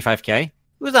like 75K. It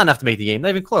was not enough to make the game, not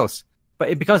even close. But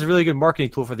it becomes a really good marketing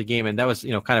tool for the game, and that was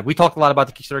kind of we talked a lot about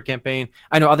the Kickstarter campaign.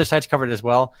 I know other sites covered it as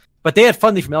well, but they had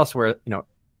funding from elsewhere,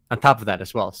 on top of that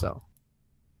as well. So.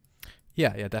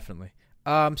 Yeah, definitely.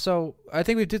 So I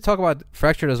think we did talk about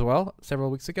Fractured as well several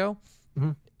weeks ago.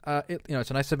 Mm-hmm. It's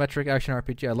an isometric action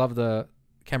RPG. I love the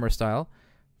camera style,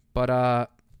 but I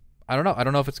don't know. I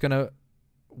don't know if it's gonna.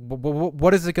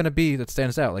 What is it gonna be that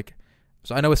stands out? Like,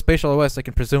 so I know with Spatial OS, they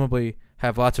can presumably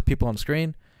have lots of people on the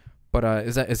screen, But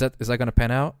is that going to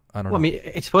pan out? I don't Well, I know. mean,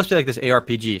 it's supposed to be like this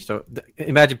ARPG. So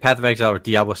imagine Path of Exile or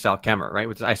Diablo style camera, right?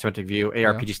 Which is isometric view,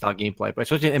 ARPG style gameplay. But it's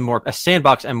supposed to be a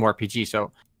sandbox MMORPG. So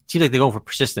it seems like they're going for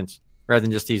persistence rather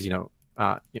than just these,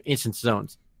 instant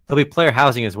zones. There'll be player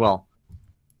housing as well,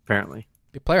 apparently.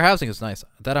 The player housing is nice.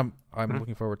 That I'm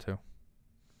looking forward to.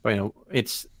 But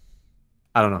it's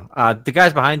I don't know. The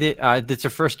guys behind it, it's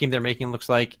their first game they're making. Looks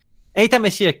like anytime I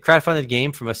see a crowdfunded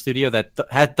game from a studio that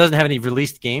doesn't have any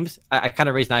released games, I kind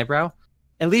of raise an eyebrow.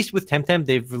 At least with Temtem,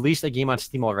 they've released a game on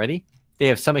Steam already. They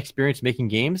have some experience making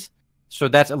games, so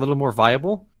that's a little more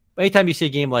viable. But anytime you see a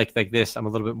game like this, I'm a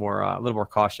little more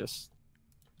cautious.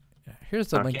 Yeah, here's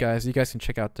the link, guys. You guys can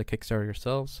check out the Kickstarter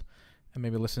yourselves, and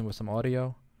maybe listen with some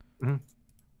audio. Mm-hmm.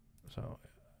 So.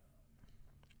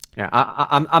 Yeah,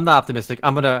 I'm not optimistic.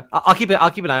 I'll keep an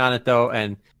eye on it though,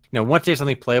 and once there's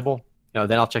something playable,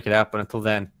 then I'll check it out. But until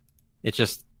then, it's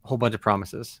just a whole bunch of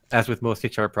promises, as with most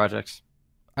Kickstarter projects.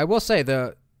 I will say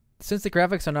since the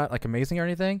graphics are not like amazing or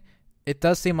anything, it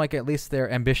does seem like at least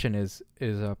their ambition is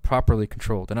properly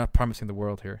controlled. They're not promising the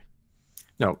world here.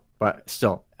 No, but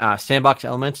still, sandbox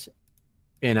elements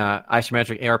in a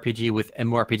isometric ARPG with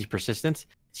MMORPG persistence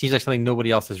seems like something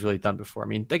nobody else has really done before. I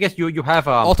mean, I guess you have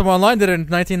Ultima Online did it in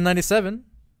 1997.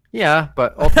 Yeah,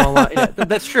 but Ultima Online,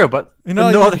 that's true. But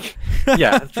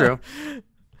yeah, that's true.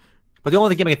 But the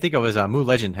only game I can think of is Mu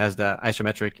Legend has the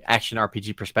isometric action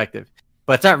RPG perspective,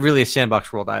 but it's not really a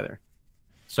sandbox world either.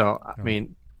 So I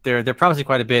mean, they're promising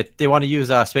quite a bit. They want to use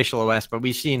Spatial OS, but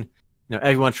we've seen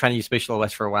everyone trying to use Spatial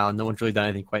OS for a while, and no one's really done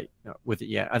anything quite with it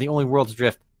yet. I think only World's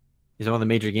Drift is one of the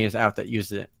major games out that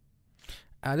uses it.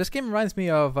 This game reminds me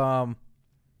of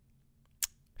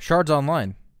Shards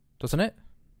Online, doesn't it?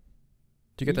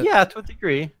 Do you get that? Yeah, to a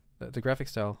degree. The graphic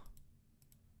style.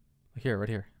 Here, right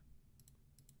here.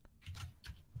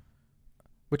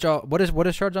 Which what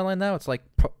is Shards Online now? It's like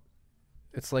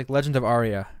Legend of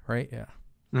Aria, right? Yeah.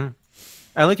 Mm-hmm.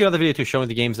 I linked another video too showing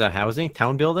the game's housing,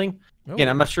 town building. Oh. Again,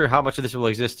 I'm not sure how much of this will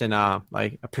exist in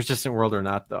like a persistent world or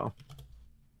not, though.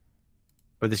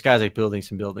 But this guy's like building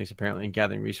some buildings apparently and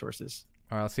gathering resources.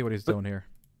 All right, let's see what he's doing here.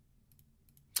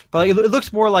 But it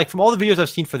looks more like, from all the videos I've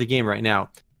seen for the game right now,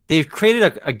 they've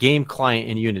created a game client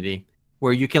in Unity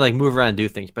where you can like move around and do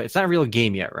things, but it's not a real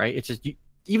game yet, right? It's just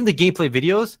even the gameplay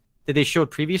videos that they showed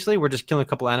previously were just killing a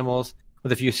couple animals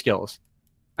with a few skills.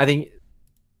 I think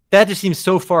that just seems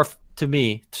so far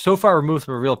removed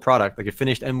from a real product, like a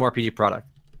finished MMORPG product.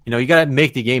 You got to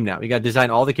make the game now. You got to design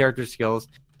all the character skills,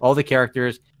 all the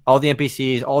characters, all the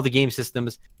NPCs, all the game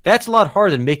systems. That's a lot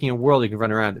harder than making a world you can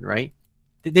run around in, right?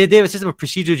 They have a system of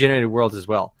procedurally generated worlds as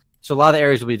well. So a lot of the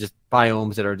areas will be just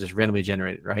biomes that are just randomly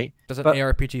generated, right? That's an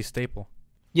ARPG staple.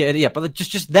 Yeah, but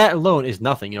just that alone is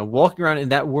nothing. Walking around in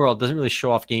that world doesn't really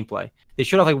show off gameplay. They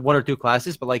showed off like one or two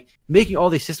classes, but like making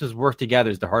all these systems work together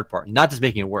is the hard part, not just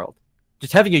making a world.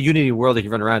 Just having a Unity world that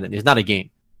you run around in is not a game.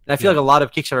 And I feel like a lot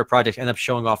of Kickstarter projects end up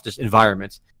showing off just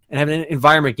environments, and having an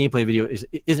environment gameplay video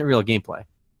isn't real gameplay.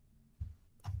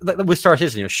 Like with Star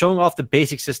Citizen, showing off the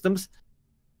basic systems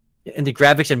and the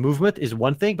graphics and movement is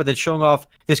one thing, but then showing off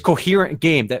this coherent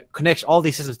game that connects all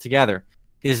these systems together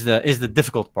is the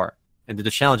difficult part and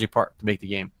the challenging part to make the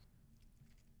game.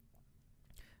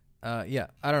 Yeah,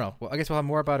 I don't know. Well, I guess we'll have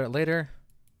more about it later.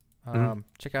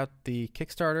 Check out the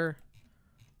Kickstarter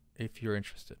if you're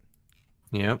interested.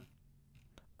 Yeah.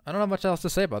 I don't have much else to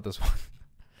say about this one.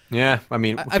 Yeah, I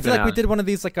mean, I feel like we did one of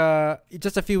these like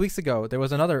just a few weeks ago. There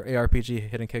was another ARPG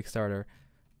hitting Kickstarter.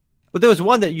 But there was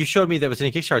one that you showed me that was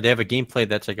in Kickstarter. They have a gameplay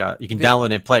that's like you can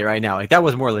download and play right now. Like that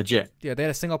was more legit. Yeah, they had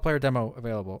a single player demo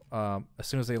available as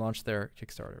soon as they launched their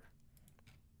Kickstarter.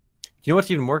 You know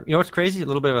what's even more? You know what's crazy? A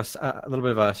little bit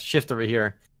of a shift over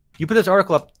here. You put this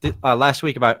article up last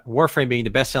week about Warframe being the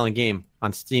best-selling game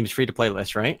on Steam's free-to-play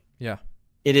list, right? Yeah.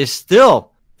 It is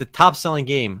still the top-selling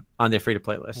game on their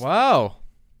free-to-play list. Wow.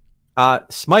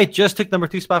 Smite just took number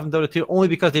 2 spot from Dota 2 only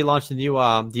because they launched a new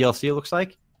DLC. It looks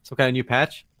like some kind of new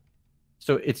patch,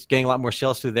 so it's getting a lot more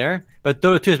sales through there. But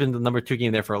Dota 2 has been the number 2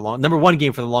 game there for number 1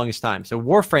 game for the longest time. So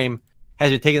Warframe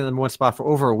has been taking the number 1 spot for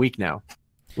over a week now,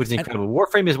 which is incredible.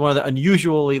 Warframe is one of the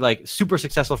unusually like super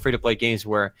successful free-to-play games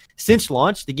where since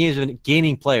launch the game has been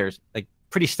gaining players like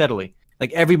pretty steadily.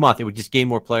 Like every month it would just gain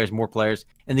more players,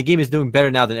 and the game is doing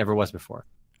better now than ever was before.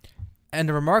 And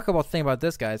the remarkable thing about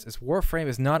this, guys, is Warframe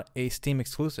is not a Steam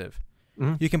exclusive.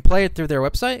 Mm-hmm. You can play it through their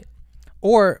website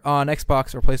or on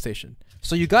Xbox or PlayStation.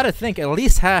 So you got to think at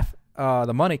least half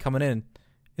the money coming in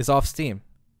is off Steam.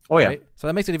 Oh yeah. Right? So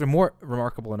that makes it even more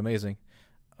remarkable and amazing.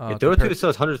 Dota 2 still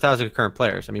has 100,000 concurrent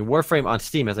players. I mean, Warframe on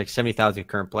Steam has like 70,000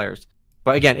 concurrent players.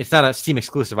 But again, it's not a Steam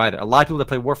exclusive either. A lot of people that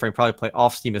play Warframe probably play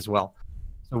off Steam as well.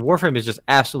 So Warframe is just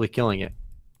absolutely killing it.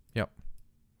 Yep.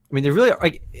 I mean, they really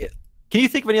like. Can you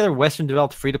think of any other Western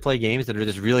developed free to play games that are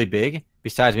just really big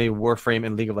besides maybe Warframe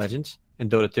and League of Legends and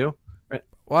Dota 2? Right.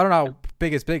 Well, I don't know how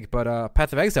big is big, but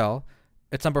Path of Exile,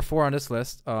 it's number 4 on this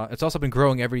list. It's also been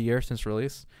growing every year since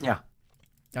release. Yeah.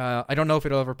 I don't know if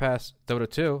it'll ever pass Dota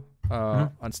 2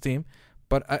 on Steam,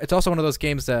 but it's also one of those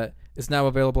games that is now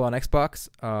available on Xbox.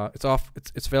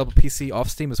 It's available PC off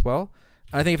Steam as well.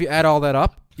 And I think if you add all that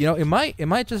up, it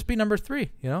might just be number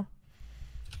 3. Yeah,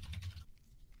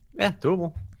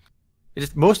 doable.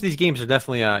 Most of these games are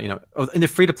definitely in the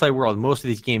free to play world. Most of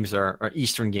these games are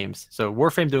Eastern games. So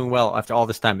Warframe doing well after all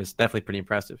this time is definitely pretty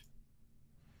impressive.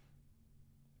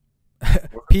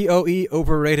 PoE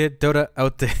overrated, Dota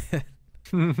outdated.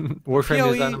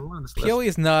 Warframe is on this list. PoE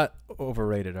is not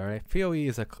overrated, all right. PoE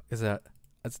is a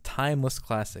timeless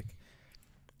classic.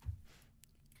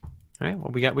 All right.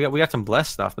 Well, we got some Bless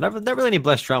stuff, but not really any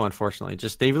Bless drama, unfortunately.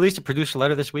 Just they released a producer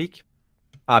letter this week,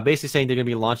 basically saying they're going to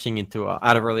be launching into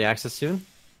out of early access soon,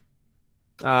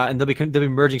 and they'll be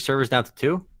merging servers down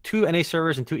to two NA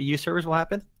servers and 2 EU servers will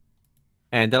happen,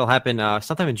 and that'll happen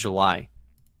sometime in July.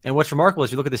 And what's remarkable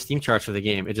is you look at the Steam charts for the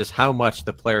game, it's just how much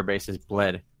the player base has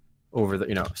bled over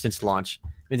since launch. I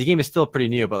mean, the game is still pretty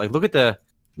new, but like look at the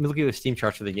Steam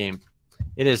charts for the game.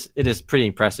 It is pretty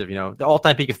impressive. The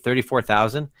all-time peak of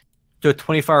 34,000 to a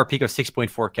 24-hour peak of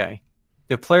 6.4K.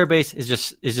 The player base is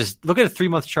just look at a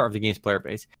 3-month chart of the game's player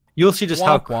base. You'll see just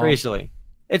how crazily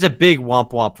it's a big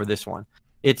womp womp for this one.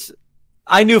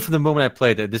 I knew from the moment I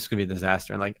played that this was gonna be a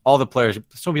disaster, and like all the players,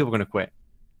 so many people are gonna quit.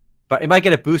 But it might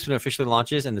get a boost when it officially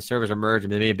launches and the servers are merged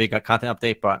and maybe a big content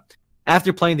update. But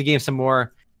after playing the game some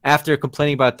more, after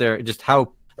complaining about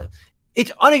how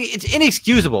it's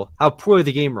inexcusable how poorly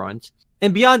the game runs,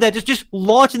 and beyond that, just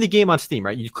launching the game on Steam,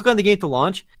 right? You click on the game to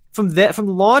launch. From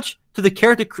launch to the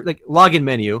character login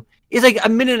menu is like a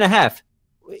minute and a half.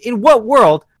 In what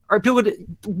world are people?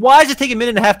 Why does it take a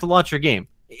minute and a half to launch your game?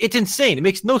 It's insane. It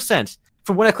makes no sense.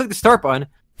 From when I click the start button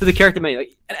to the character menu,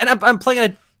 and I'm playing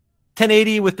at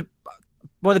 1080 with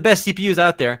one of the best CPUs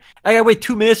out there. I gotta wait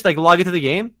 2 minutes to log into the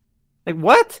game. Like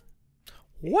what?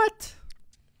 What?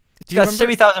 It's got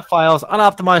 70,000 files,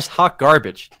 unoptimized, hot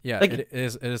garbage. Yeah, it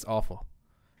is awful.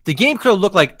 The game could have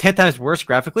looked like 10 times worse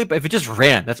graphically, but if it just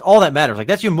ran, that's all that matters. Like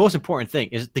that's your most important thing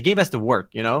is the game has to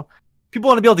work. People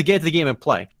want to be able to get into the game and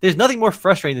play. There's nothing more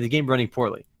frustrating than the game running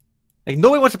poorly. Like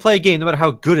nobody wants to play a game, no matter how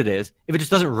good it is, if it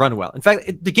just doesn't run well. In fact,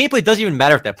 the gameplay doesn't even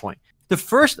matter at that point. The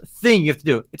first thing you have to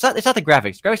do, it's not the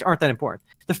graphics. Graphics aren't that important.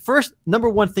 The first number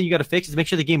one thing you got to fix is make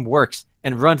sure the game works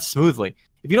and runs smoothly.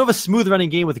 If you don't have a smooth running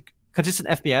game with consistent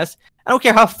FPS, I don't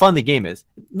care how fun the game is.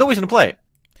 Nobody's gonna play it.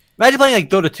 Imagine playing like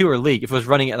Dota 2 or League if it was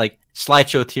running at like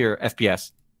slideshow tier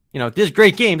FPS. There's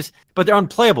great games, but they're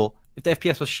unplayable if the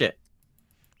FPS was shit.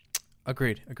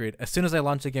 Agreed. As soon as I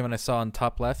launched the game and I saw on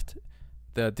top left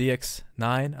the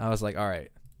DX9, I was like, all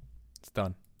right, it's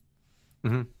done.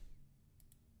 Mm-hmm.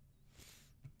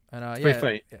 And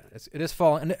it is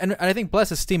falling. And I think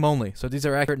Bless is Steam only, so these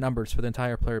are accurate numbers for the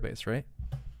entire player base, right?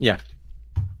 Yeah.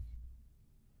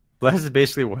 Bless is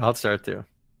basically WildStar too.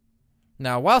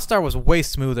 Now, WildStar was way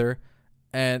smoother,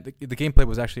 and the gameplay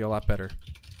was actually a lot better.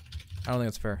 I don't think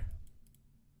it's fair.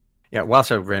 Yeah,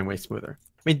 WildStar ran way smoother.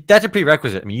 I mean, that's a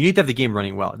prerequisite. I mean, you need to have the game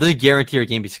running well. It doesn't guarantee your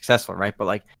game be successful, right? But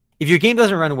like, if your game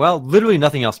doesn't run well, literally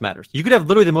nothing else matters. You could have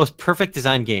literally the most perfect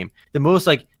design game, the most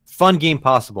fun game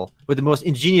possible, with the most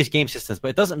ingenious game systems, but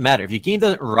it doesn't matter. If your game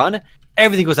doesn't run,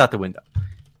 everything goes out the window.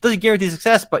 It doesn't guarantee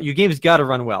success, but your game's got to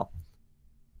run well.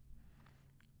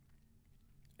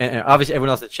 And obviously,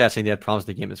 everyone else in the chat saying they had problems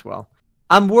with the game as well.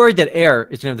 I'm worried that Air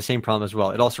is going to have the same problem as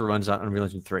well. It also runs on Unreal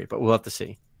Engine 3, but we'll have to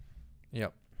see.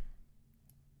 Yep.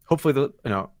 Hopefully,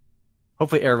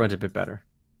 hopefully Air runs a bit better.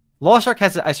 Lost Ark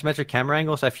has an isometric camera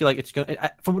angle, so I feel like it's going.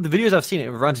 From the videos I've seen, it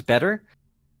runs better.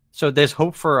 So there's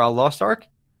hope for Lost Ark.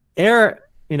 Air,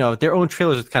 their own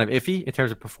trailers is kind of iffy in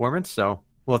terms of performance, so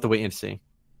we'll have to wait and see.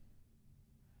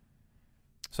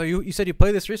 So you said you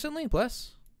played this recently,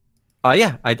 Bless?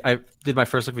 Yeah, I did my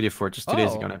first look video for it just 2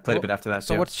 days ago, and I played a bit after that.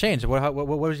 So what's changed? What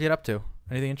did you get up to?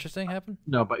 Anything interesting happen?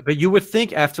 No, but you would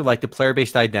think after the player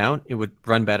base died down, it would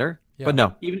run better. Yeah. But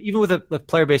no, even with a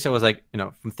player base that was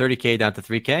from 30K down to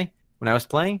 3K when I was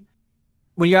playing,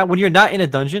 when you're not in a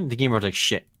dungeon, the game runs like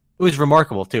shit. It was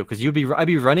remarkable too, because I'd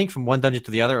be running from one dungeon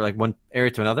to the other, or like one area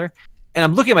to another, and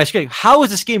I'm looking at my screen. How is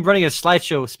this game running at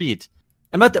slideshow speed?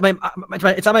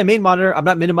 It's on my main monitor. I'm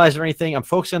not minimizing or anything. I'm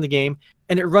focusing on the game,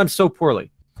 and it runs so poorly.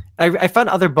 I found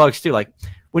other bugs too. Like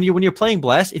when you're playing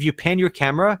Blast, if you pan your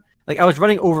camera, like I was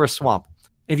running over a swamp,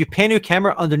 and if you pan your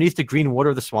camera underneath the green water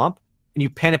of the swamp, and you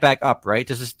pan it back up, right?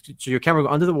 So your camera go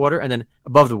under the water and then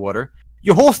above the water.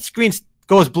 your whole screen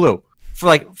goes blue for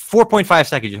like 4.5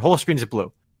 seconds. Your whole screen is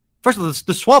blue. First of all,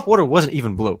 the swamp water wasn't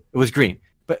even blue; it was green.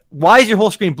 But why is your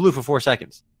whole screen blue for 4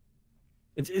 seconds?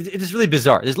 It is really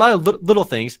bizarre. There's a lot of little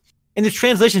things, and the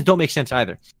translations don't make sense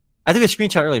either. I took a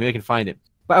screenshot earlier. Maybe I can find it.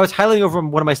 But I was highlighting over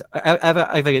one of my. I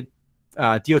have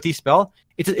a DOT spell.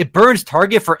 It burns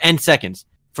target for n seconds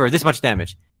for this much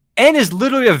damage. N is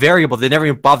literally a variable they never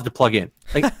even bothered to plug in.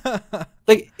 Like,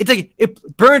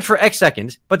 it burned for X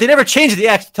seconds, but they never changed the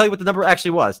X to tell you what the number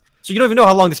actually was. So you don't even know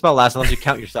how long the spell lasts unless you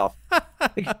count yourself.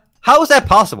 Like, how is that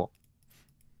possible?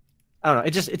 I don't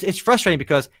know. It's frustrating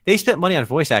because they spent money on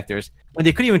voice actors when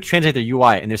they couldn't even translate their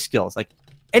UI and their skills. Like,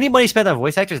 any money spent on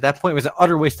voice actors at that point was an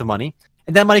utter waste of money,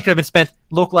 and that money could have been spent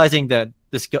localizing the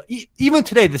skill. Even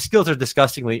today, the skills are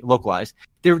disgustingly localized.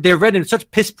 They're read in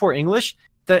such piss poor English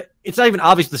that it's not even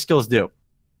obvious what the skills do.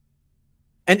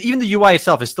 And even the UI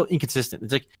itself is still inconsistent.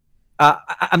 It's like,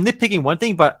 I'm nitpicking one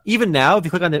thing, but even now, if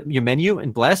you click on your menu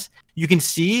in Bless, you can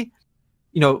see,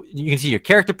 your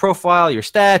character profile, your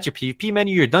stats, your PvP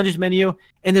menu, your dungeons menu,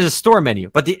 and there's a store menu.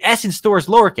 But the S in store is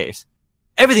lowercase.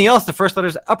 Everything else, the first letter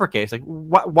is uppercase. Like,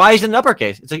 why is it in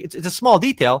uppercase? It's like it's a small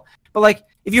detail, but like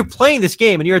if you're playing this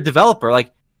game and you're a developer,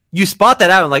 like you spot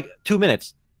that out in like 2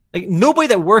 minutes. Like nobody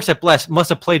that works at Bless must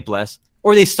have played Bless,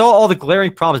 or they saw all the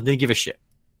glaring problems and didn't give a shit.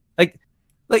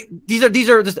 Like these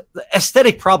are just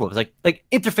aesthetic problems, like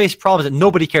interface problems that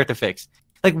nobody cared to fix.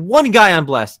 Like one guy on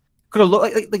Bless could have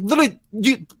looked like literally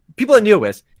people at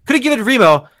NeoWiz could have given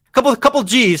Remo a couple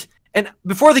G's, and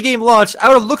before the game launched, I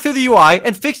would have looked through the UI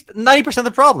and fixed 90% of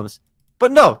the problems.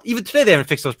 But no, even today they haven't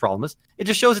fixed those problems. It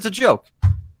just shows it's a joke.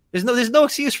 There's no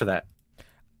excuse for that.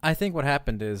 I think what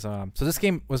happened is so this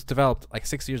game was developed like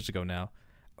 6 years ago now.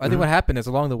 I think what happened is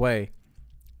along the way,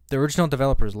 the original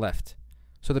developers left.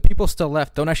 So the people still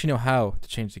left don't actually know how to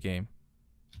change the game,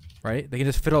 right? They can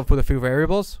just fiddle up with a few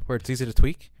variables where it's easy to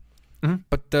tweak. Mm-hmm.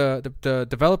 But the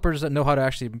developers that know how to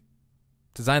actually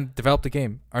develop the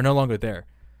game are no longer there.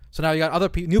 So now you got other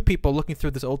new people looking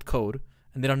through this old code,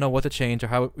 and they don't know what to change or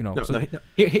how, No.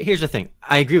 Here's the thing.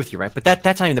 I agree with you, right? But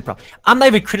that's not even the problem. I'm not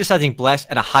even criticizing Bless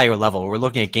at a higher level. We're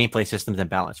looking at gameplay systems and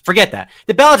balance. Forget that.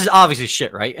 The balance is obviously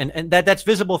shit, right? And that's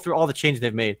visible through all the changes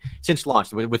they've made since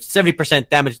launch, with 70%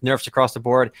 damage nerfs across the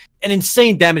board and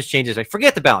insane damage changes. Like,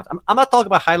 forget the balance. I'm not talking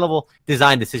about high-level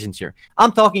design decisions here.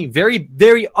 I'm talking very,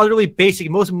 very utterly basic,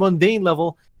 most mundane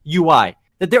level UI.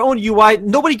 That their own UI,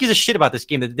 nobody gives a shit about this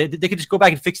game. That they could just go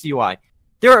back and fix the UI.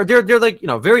 They're like,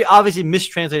 very obviously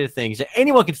mistranslated things that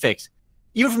anyone can fix.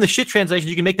 Even from the shit translations,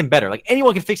 you can make them better. Like,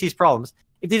 anyone can fix these problems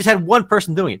if they just had one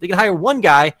person doing it. They could hire one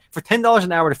guy for $10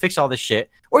 an hour to fix all this shit,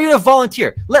 or even a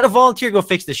volunteer. Let a volunteer go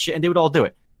fix this shit, and they would all do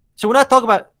it. So we're not talking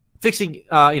about fixing,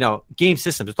 game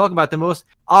systems. We're talking about the most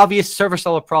obvious server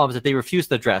level problems that they refuse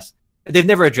to address. They've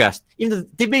never addressed. Even though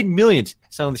they've made millions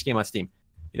selling this game on Steam,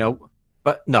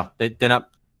 But no, they're not.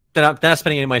 They're not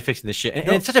spending any money fixing this shit. And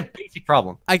it's such a basic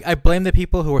problem. I blame the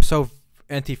people who are so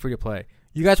anti-free-to-play.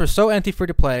 You guys were so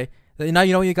anti-free-to-play that now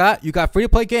you know what you got? You got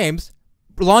free-to-play games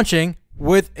launching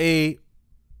with a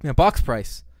box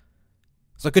price.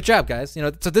 So good job, guys.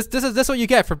 So this is what you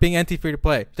get for being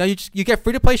anti-free-to-play. Now you get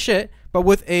free-to-play shit, but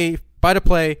with a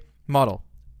buy-to-play model.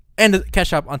 And the cash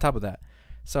shop on top of that.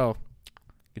 So,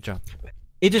 good job.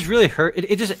 It just really hurt.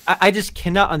 I just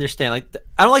cannot understand. Like,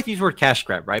 I don't like to use the word cash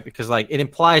grab, right? Because like it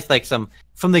implies like from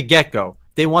the get go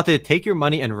they wanted to take your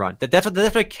money and run. That's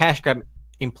what cash grab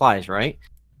implies, right?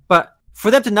 But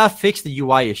for them to not fix the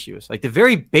UI issues, like the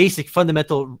very basic,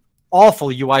 fundamental,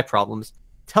 awful UI problems,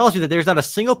 tells you that there's not a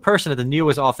single person at the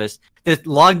NeoWiz office that's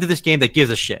logged into this game that gives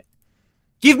a shit.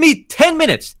 Give me 10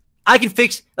 minutes, I can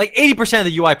fix like 80% of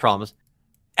the UI problems,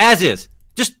 as is.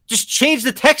 Just change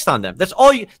the text on them. That's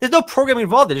all. There's no programming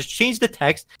involved. Just change the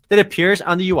text that appears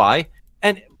on the UI,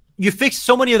 and you fix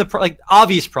so many of the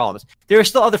obvious problems. There are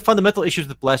still other fundamental issues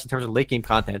with Bless in terms of late game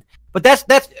content, but that's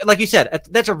like you said,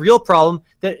 that's a real problem.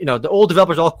 That the old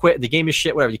developers all quit. The game is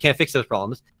shit. Whatever. You can't fix those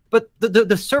problems. But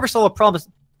the service level problems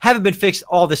haven't been fixed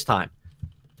all this time.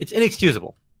 It's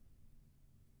inexcusable.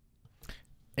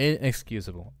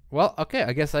 Inexcusable. Well, okay.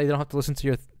 I guess I don't have to listen to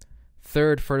your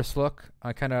third first look.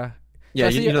 I kind of. Yeah, I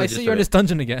see you're in this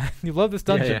dungeon again. You love this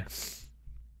dungeon. Yeah.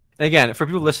 And again, for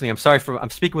people listening, I'm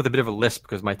speaking with a bit of a lisp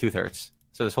because my tooth hurts.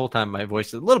 So this whole time my voice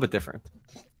is a little bit different.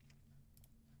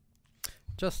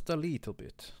 Just a little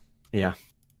bit. Yeah.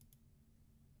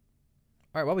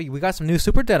 All right, well, we got some new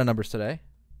super data numbers today.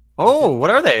 Oh, what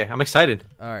are they? I'm excited.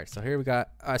 All right, so here we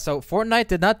got. So Fortnite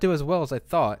did not do as well as I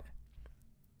thought.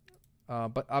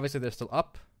 But obviously they're still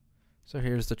up. So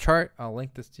here's the chart. I'll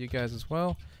link this to you guys as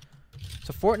well.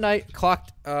 So Fortnite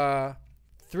clocked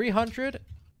 300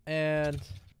 and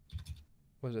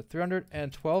was it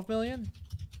 312 million?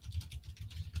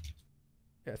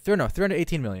 Yeah,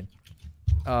 318 million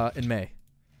in May.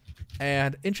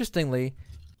 And interestingly,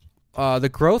 the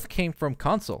growth came from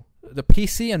console. The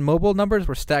PC and mobile numbers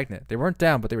were stagnant. They weren't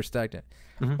down, but they were stagnant.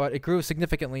 Mm-hmm. But it grew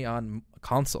significantly on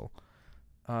console.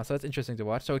 So that's interesting to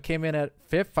watch. So it came in at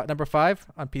number 5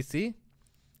 on PC,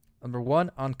 number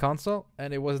 1 on console,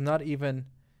 and it was not even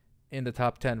in the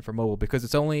top 10 for mobile because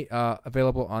it's only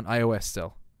available on iOS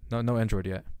still. No Android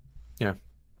yet. Yeah.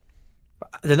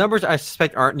 The numbers I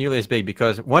suspect aren't nearly as big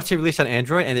because once they release on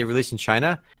Android and they release in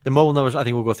China, the mobile numbers I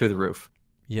think will go through the roof.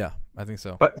 Yeah, I think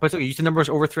so. But so you said numbers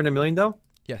over 300 million though?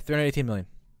 Yeah, 318 million.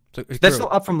 So that's still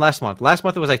up from last month. Last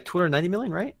month it was like 290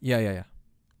 million, right? Yeah.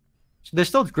 So they're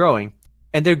still growing,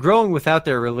 and they're growing without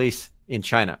their release in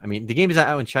China. I mean, the game is not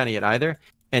out in China yet either,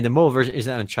 and the mobile version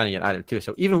isn't out in China yet either too.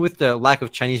 So even with the lack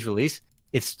of Chinese release,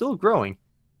 it's still growing.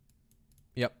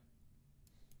 Yep.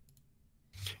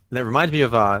 And that reminds me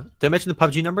of did I mention the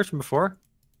PUBG numbers from before?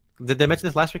 Did they mention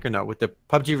this last week or no? With the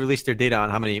PUBG released their data on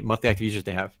how many monthly active users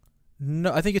they have.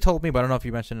 No, I think you told me, but I don't know if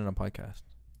you mentioned it on a podcast.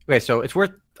 Okay, so it's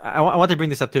worth. I want to bring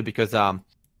this up too because so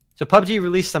PUBG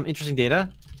released some interesting data.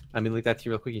 Let me link that to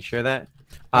you real quick and share that.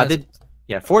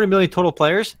 400 million total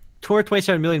players,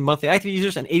 227 million monthly active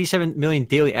users, and 87 million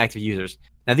daily active users.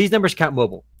 Now these numbers count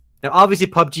mobile. Now obviously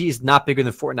PUBG is not bigger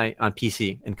than Fortnite on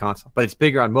PC and console, but it's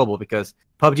bigger on mobile because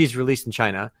PUBG is released in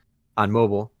China on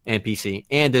mobile and PC,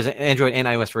 and there's Android and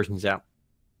iOS versions out.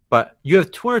 But you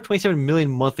have 227 million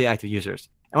monthly active users.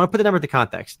 I want to put the number into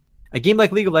context. A game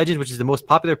like League of Legends, which is the most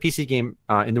popular PC game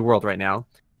in the world right now,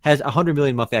 has 100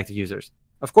 million monthly active users.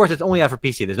 Of course, it's only out for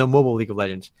PC. There's no mobile League of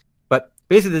Legends. But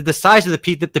basically, the size of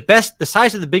the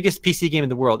size of the biggest PC game in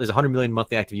the world is 100 million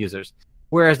monthly active users.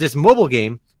 Whereas this mobile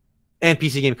game and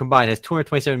PC game combined has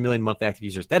 227 million monthly active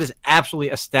users. That is absolutely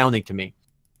astounding to me.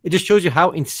 It just shows you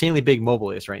how insanely big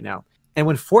mobile is right now. And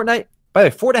when Fortnite, by the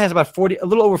way, Fortnite has about a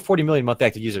little over 40 million monthly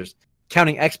active users,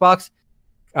 counting Xbox,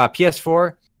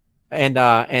 PS4,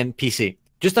 and PC.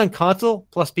 Just on console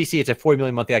plus PC, it's at 40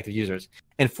 million monthly active users.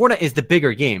 And Fortnite is the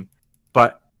bigger game,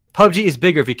 but PUBG is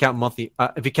bigger if you count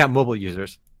mobile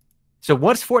users. So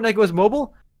once Fortnite goes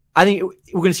mobile, I think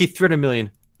we're going to see 300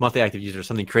 million monthly active users,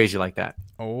 something crazy like that.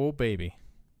 Oh baby!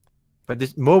 But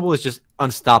this mobile is just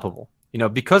unstoppable. You know,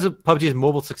 because of PUBG's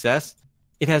mobile success,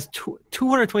 it has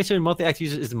 227 monthly active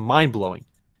users. Is mind blowing.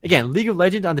 Again, League of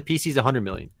Legends on the PC is 100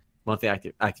 million monthly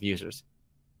active users.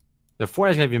 The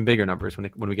Fortnite's gonna have even bigger numbers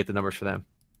when we get the numbers for them.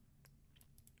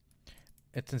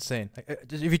 It's insane.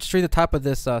 If you just read the top of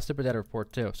this super data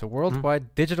report too. So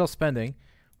worldwide digital spending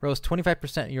rose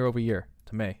 25% year over year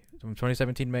to May, from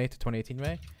 2017 May to 2018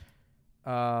 May.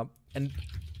 And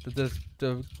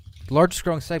the largest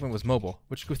growing segment was mobile,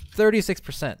 which grew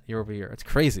 36% year over year. It's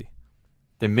crazy.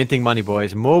 They're minting money,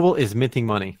 boys. Mobile is minting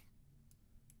money.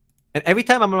 And every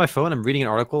time I'm on my phone, I'm reading an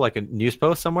article, like a news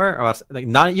post somewhere, or like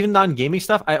non-gaming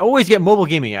stuff, I always get mobile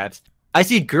gaming ads. I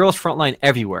see Girls Frontline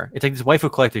everywhere. It's like this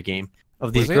waifu collector game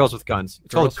of these girls with guns.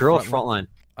 It's called Girls Frontline.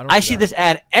 I see this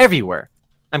ad everywhere.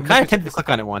 I'm kind of tempted to click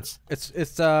on it once. It's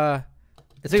like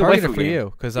targeted for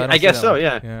you because I guess so.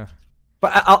 Yeah.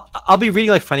 But I'll be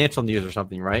reading like financial news or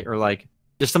something, right? Or like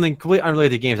just something completely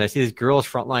unrelated to games. I see this Girls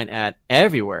Frontline ad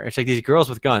everywhere. It's like these girls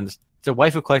with guns. It's a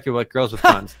waifu collector with girls with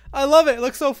guns. I love it. It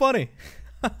looks so funny.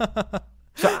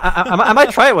 So I might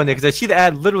try it one day because I see the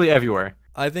ad literally everywhere.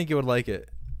 I think you would like it.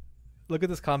 Look at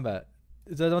this combat.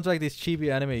 Don't you like these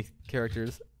chibi anime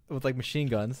characters with like machine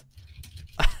guns?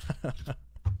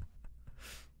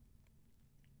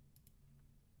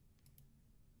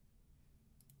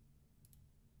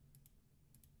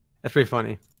 That's pretty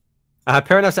funny.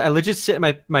 Paradox, I legit sit in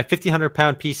my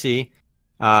 1,500-pound PC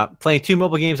playing 2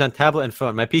 mobile games on tablet and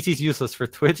phone. My PC is useless for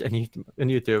Twitch and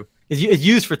YouTube. It's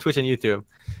used for Twitch and YouTube.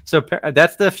 So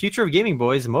that's the future of gaming,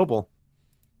 boys. Mobile.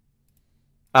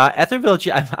 Ether Village,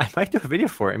 I might do a video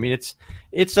for it. I mean, it's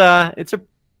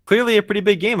clearly a pretty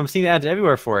big game. I'm seeing ads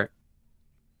everywhere for it.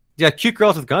 You got cute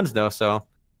girls with guns though, so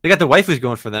they got the waifus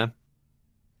going for them.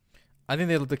 I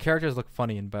think the characters look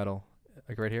funny in battle,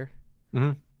 like right here.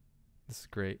 Mm-hmm. This is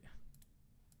great.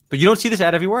 But you don't see this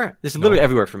ad everywhere? This is literally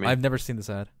everywhere for me. I've never seen this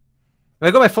ad. If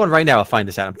I go on my phone right now, I'll find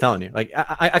this ad. I'm telling you. Like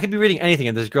I could be reading anything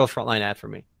and there's Girls Frontline ad for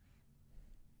me.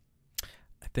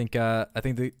 I think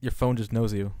your phone just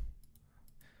knows you.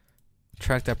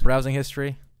 Track that browsing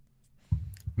history.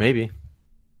 Maybe.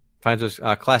 Finds those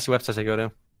classy websites I go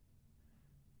to.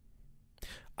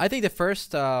 I think the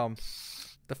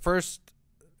first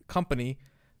company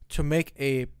to make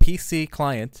a PC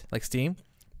client like Steam,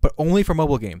 but only for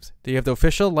mobile games. They have the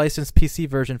official licensed PC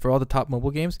version for all the top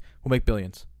mobile games. Will make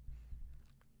billions.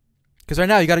 Because right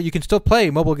now you can still play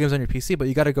mobile games on your PC, but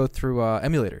you got to go through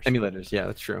emulators. Emulators, yeah,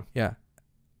 that's true. Yeah.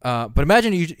 But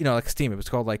imagine you know like Steam, it was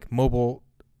called like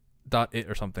mobile.it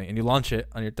or something, and you launch it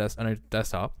on your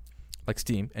desktop, like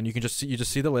Steam, and you can just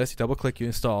see the list, you double click, you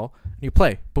install, and you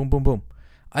play. Boom, boom, boom.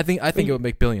 I think it would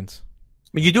make billions.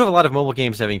 I mean, you do have a lot of mobile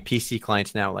games having PC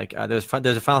clients now. Like there's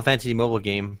a Final Fantasy mobile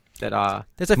game that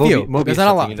there's a few. There's not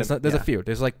a lot. There's a few.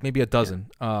 There's like maybe a dozen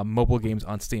mobile games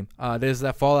on Steam. There's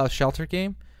that Fallout Shelter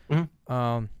game.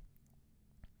 Mm-hmm.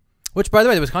 Which, by the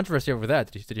way, there was controversy over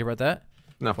that. Did you hear about that?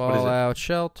 No. Fallout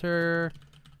Shelter,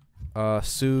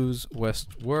 Sue's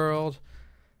West World.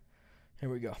 Here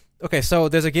we go. Okay, so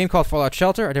there's a game called Fallout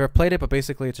Shelter. I never played it, but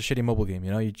basically it's a shitty mobile game.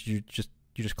 You know, you just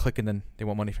click and then they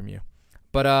want money from you.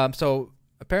 But so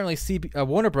apparently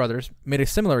Warner Brothers made a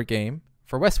similar game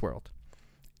for Westworld,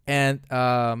 and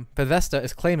Bethesda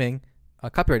is claiming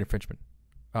copyright infringement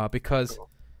because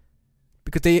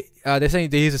they're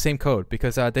saying they use the same code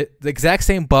because the exact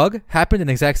same bug happened in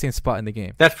the exact same spot in the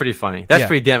game. That's pretty funny. That's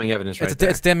pretty damning evidence there.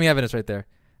 It's damning evidence right there.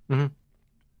 Mm-hmm.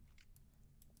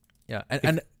 Yeah,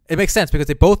 and it makes sense because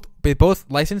they both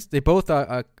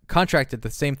contracted the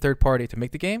same third party to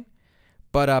make the game,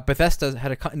 but Bethesda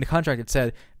had in the contract it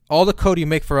said all the code you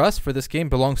make for us for this game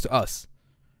belongs to us,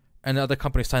 and the other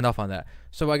company signed off on that.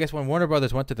 So I guess when Warner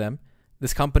Brothers went to them,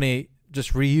 this company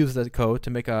just reused the code to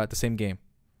make the same game.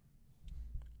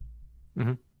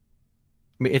 Mm-hmm. I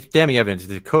mean, it's damning evidence. If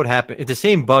the code happens, if the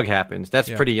same bug happens, that's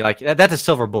pretty like that's a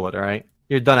silver bullet. All right,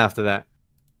 you're done after that.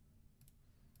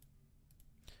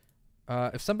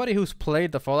 If somebody who's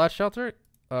played the Fallout Shelter,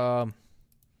 if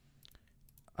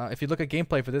you look at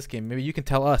gameplay for this game, maybe you can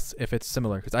tell us if it's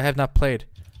similar because I have not played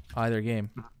either game.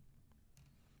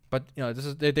 But you know, this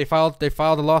is they filed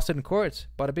a lawsuit in courts.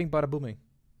 Bada bing, bada booming.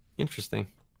 Interesting.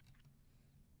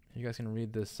 You guys can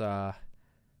read this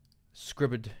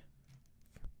scribbled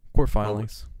court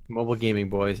filings. Mobile gaming,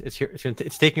 boys. It's here.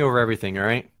 It's taking over everything. All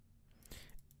right.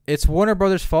 It's Warner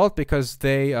Brothers' fault because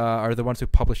they are the ones who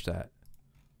published that.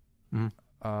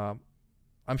 Mm-hmm.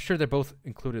 I'm sure they're both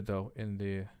included though in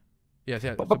the.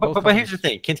 Yeah. But here's the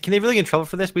thing: can they really get in trouble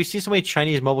for this? We see so many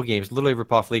Chinese mobile games literally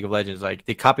rip off League of Legends. Like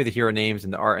they copy the hero names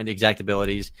and the art and the exact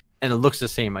abilities, and it looks the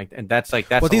same. Like, and that's.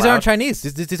 Well, these aren't Chinese.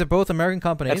 These are both American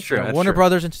companies. That's true. You know, Warner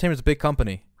Brothers Entertainment is a big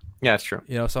company. Yeah, that's true.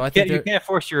 You know, so I think you can't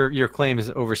force your claims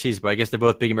overseas, but I guess they're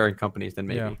both big American companies. Then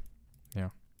maybe. Yeah.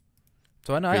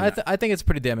 So I think it's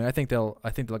pretty damning. I think they'll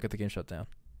get the game shut down.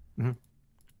 Mm-hmm.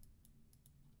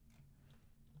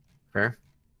 Fair.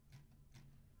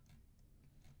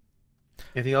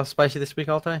 Anything else spicy this week,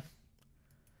 Altai?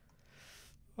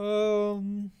 There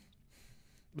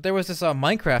was this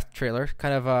Minecraft trailer,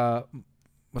 kind of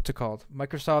what's it called?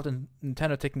 Microsoft and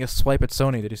Nintendo taking a swipe at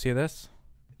Sony. Did you see this?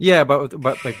 Yeah, but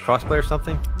like crossplay or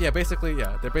something. Yeah, basically,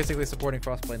 yeah, they're basically supporting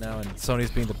crossplay now, and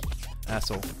Sony's being the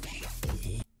asshole.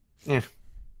 Yeah,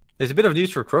 there's a bit of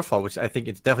news for Crowfall, which I think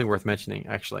it's definitely worth mentioning,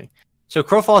 actually. So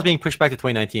Crowfall is being pushed back to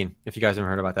 2019. If you guys haven't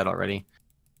heard about that already,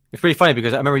 it's pretty funny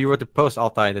because I remember you wrote the post,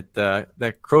 Altai,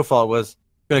 that Crowfall was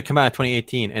going to come out in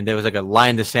 2018, and there was like a line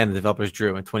in the sand the developers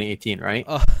drew in 2018, right?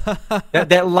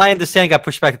 That line in the sand got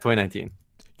pushed back to 2019.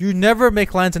 You never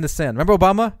make lines in the sand. Remember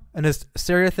Obama and his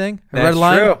Syria thing? That's red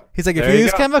line. True. He's like, if you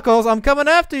use chemicals, I'm coming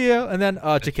after you. And then,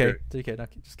 JK, no,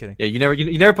 just kidding. Yeah,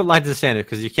 you never put lines in the sand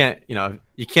because you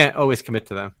can't always commit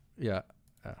to them. Yeah.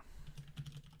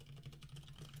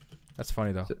 That's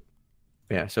funny though.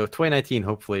 So 2019,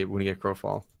 hopefully we're gonna get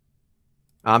Crowfall.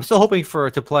 I'm still hoping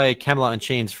to play Camelot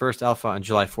Unchained's first alpha on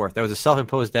July 4th. That was a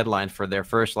self-imposed deadline for their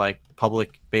first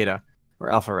public beta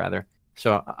or alpha rather.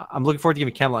 So I'm looking forward to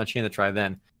giving Camelot Unchained a try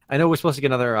then. I know we're supposed to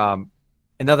get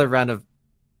another round of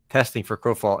testing for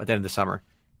Crowfall at the end of the summer,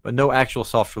 but no actual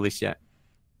soft release yet.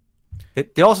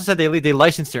 They also said they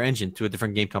licensed their engine to a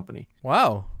different game company.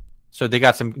 Wow. So they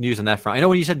got some news on that front. I know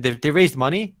when you said they raised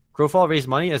money. Crowfall raised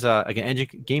money as an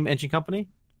game engine company.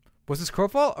 Was this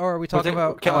Crowfall, or are we talking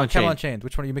about Camelot Unchained?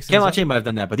 Which one are you mixing? Camelot Unchained might have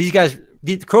done that, but these guys,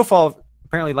 Crowfall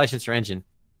apparently licensed their engine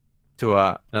to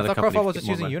another company. I thought Crowfall was just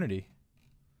using Unity.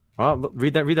 Well,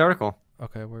 read the article.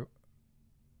 Okay.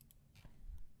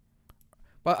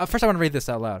 Well, first I want to read this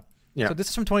out loud. Yeah. So this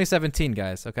is from 2017,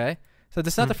 guys. Okay. So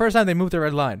this is not the first time they moved the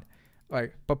red line. All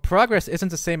right. But progress isn't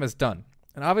the same as done,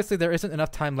 and obviously there isn't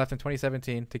enough time left in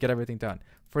 2017 to get everything done.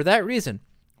 For that reason,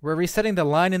 we're resetting the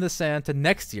line in the sand to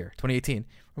next year, 2018.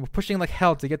 And we're pushing like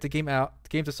hell to get the game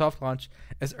to soft launch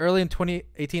as early in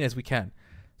 2018 as we can.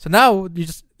 So now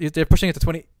they're pushing it to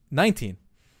 2019.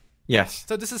 Yes.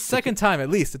 So this is the second time at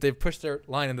least that they've pushed their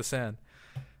line in the sand.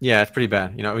 Yeah, it's pretty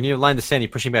bad. You know, when you line the sand, you're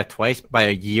pushing back twice by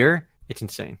a year. It's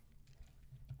insane.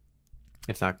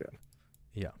 It's not good.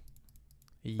 Yeah.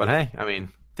 But hey, I mean,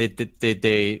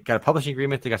 they got a publishing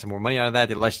agreement. They got some more money out of that.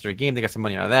 They licensed their game. They got some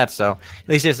money out of that. So at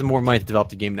least they have some more money to develop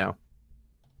the game now.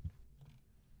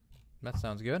 That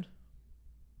sounds good.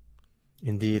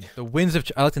 Indeed. The Winds of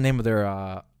I like the name of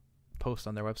their post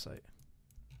on their website.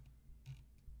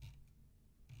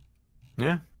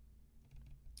 Yeah.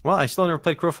 Well, I still never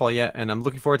played Crowfall yet, and I'm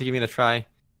looking forward to giving it a try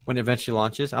when it eventually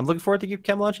launches. I'm looking forward to give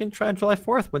Camelot Unchained a try on July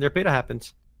 4th when their beta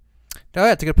happens. Oh, yeah,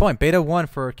 that's a good point. Beta 1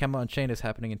 for Camelot Unchained is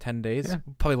happening in 10 days. Yeah.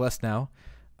 Probably less now.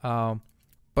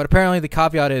 But apparently the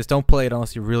caveat is don't play it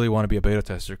unless you really want to be a beta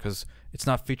tester because it's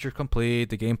not feature complete,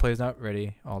 the gameplay is not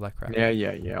ready, all that crap.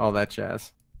 Yeah, all that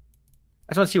jazz.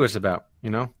 I just want to see what it's about, you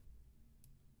know?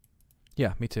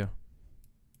 Yeah, me too.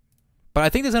 But I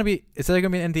think there's going to be... Is there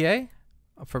going to be an NDA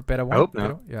for beta 1? I hope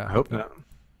not. Yeah, I hope not.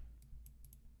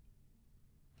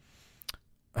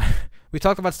 We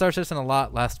talked about Star Citizen a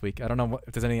lot last week. I don't know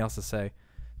if there's anything else to say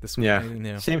this week. Yeah, Anything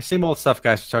new? same old stuff,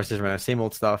 guys. For Star Citizen right now. Same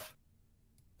old stuff.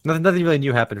 Nothing really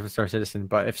new happened for Star Citizen,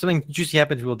 but if something juicy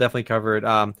happens, we'll definitely cover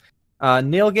it.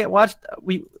 Nail get watched.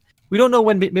 We don't know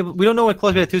when we don't know when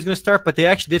Close Beta 2 is going to start, but they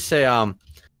actually did say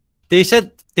they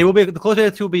said the Close Beta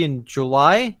 2 will be in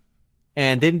July,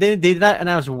 and they did not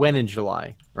announce when in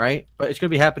July, right? But it's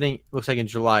going to be happening. Looks like in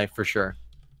July for sure.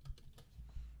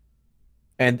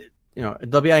 And you know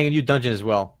they'll be adding a new dungeon as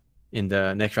well in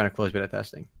the next round of Close Beta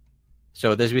testing.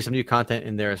 So there's going to be some new content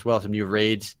in there as well, some new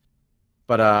raids.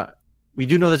 But we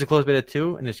do know there's a Close Beta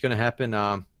 2, and it's going to happen,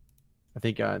 I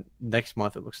think, next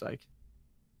month, it looks like.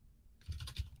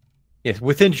 Yes,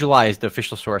 within July is the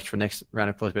official source for next round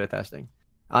of Close Beta testing.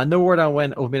 No word on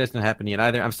when Open Beta is going to happen yet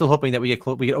either. I'm still hoping that we get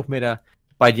Open Beta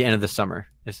by the end of the summer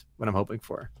is what I'm hoping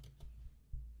for.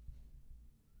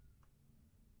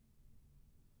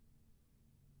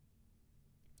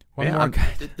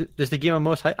 There's the game I'm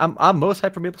most hyped. I'm most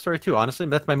hyped for MapleStory 2, honestly.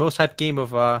 That's my most hyped game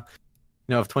of of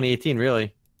 2018,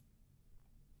 really.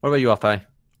 What about you, Alpine?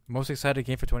 Most excited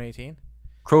game for 2018?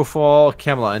 Crowfall,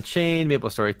 Camelot Unchained,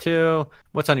 MapleStory 2.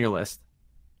 What's on your list?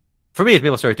 For me, it's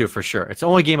MapleStory 2 for sure. It's the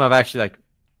only game I've actually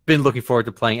been looking forward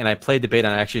to playing, and I played the beta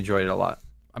and I actually enjoyed it a lot.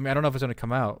 I mean, I don't know if it's going to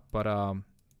come out, but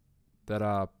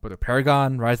but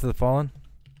Paragon, Rise of the Fallen.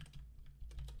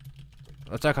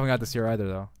 That's not coming out this year either,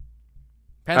 though.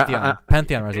 Pantheon,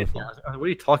 Rise of the Fallen. What are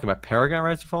you talking about? Paragon,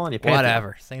 Rise of the Fallen?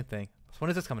 Whatever, same thing.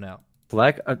 When is this coming out?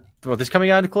 This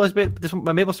coming out in closed beta.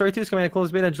 My MapleStory 2 is coming out in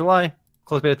closed beta in July.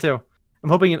 Closed beta 2. I'm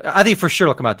hoping. I think for sure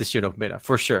it'll come out this year in open beta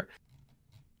for sure.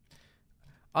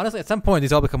 Honestly, at some point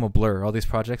these all become a blur. All these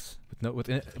projects with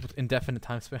indefinite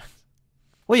time spans.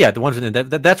 Well, yeah, the ones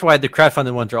that's why the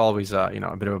crowdfunded ones are always a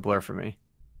bit of a blur for me.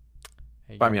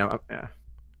 But I mean, yeah.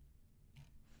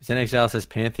 Zen Exile says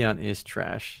Pantheon is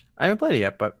trash. I haven't played it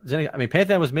yet, but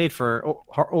Pantheon was made for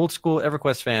old school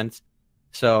EverQuest fans.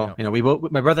 So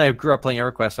my brother and I grew up playing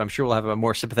EverQuest, so I'm sure we'll have a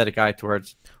more sympathetic eye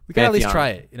towards. We can at least try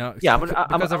it, Yeah,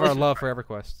 because of our love for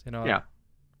EverQuest, Yeah.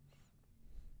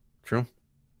 True.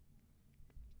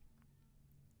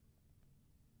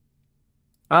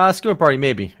 Skimmer Party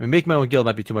maybe. Making my own guild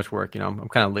might be too much work. I'm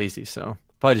kind of lazy, so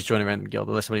probably just join a random guild.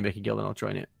 Unless somebody make a guild, and I'll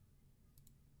join it.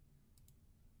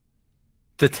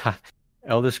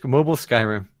 Elder Mobile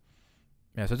Skyrim.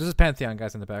 Yeah, so this is Pantheon,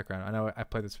 guys, in the background. I know I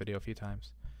played this video a few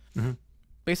times. Mm-hmm.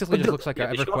 Basically, it just looks like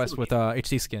an EverQuest with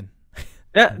HD skin.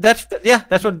 Yeah, that's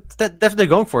what they're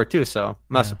going for too. So I'm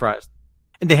not surprised.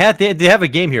 And they have a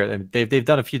game here. They've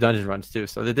done a few dungeon runs too.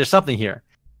 So there's something here.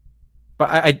 But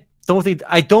I don't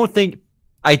think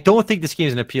this game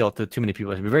is an appeal to too many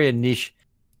people. It's a very niche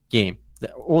game.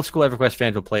 The old school EverQuest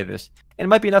fans will play this, and it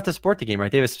might be enough to support the game,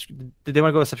 right? Did they want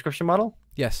to go with a subscription model?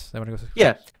 Yes, they want to go.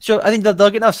 Yeah, so I think they'll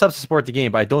get enough subs to support the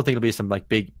game, but I don't think it'll be some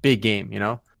big game,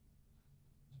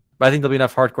 But I think there'll be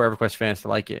enough hardcore EverQuest fans to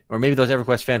like it, or maybe those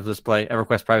EverQuest fans will just play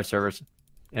EverQuest private servers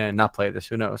and not play this.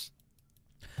 Who knows?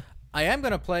 I am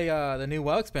gonna play the new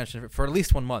WoW expansion for at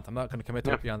least 1 month. I'm not gonna commit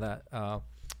to it beyond that.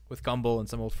 With Gumball and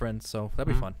some old friends, so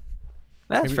that'd be fun.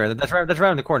 That's fair. That's right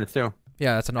around the corner too.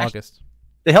 Yeah, that's in August.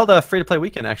 They held a free-to-play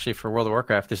weekend actually for World of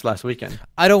Warcraft this last weekend.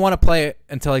 I don't want to play it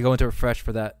until I go into Refresh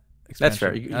for that expansion. That's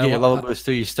fair. You get your level boost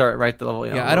too. You start right the level.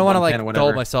 I don't want to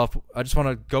dull myself. I just want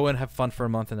to go and have fun for a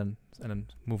month and then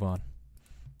move on.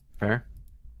 Fair.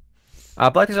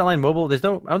 Black Desert Online Mobile. I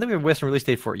don't think we have a Western release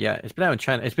date for it yet. It's been out in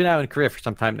China. It's been out in Korea for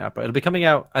some time now, but it'll be coming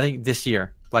out I think this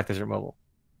year. Black Desert Mobile.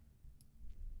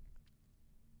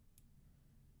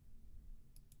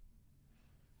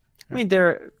 I mean,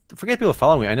 forget people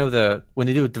following me. I know when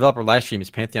they do developer live streams,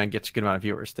 Pantheon gets a good amount of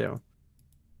viewers too.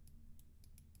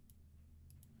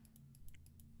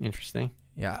 Interesting.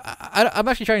 Yeah, I'm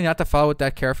actually trying not to follow it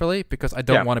that carefully because I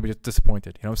don't want to be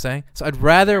disappointed. You know what I'm saying? So I'd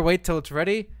rather wait till it's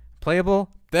ready, playable,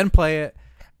 then play it,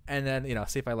 and then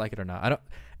see if I like it or not.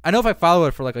 I know if I follow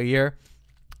it for like a year,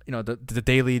 the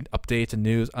daily updates and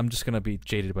news, I'm just gonna be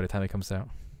jaded by the time it comes out.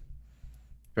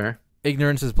 Fair.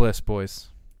 Ignorance is bliss, boys.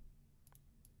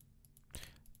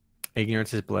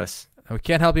 Ignorance is bliss. We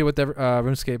can't help you with the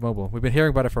RuneScape Mobile. We've been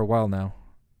hearing about it for a while now.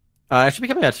 It should be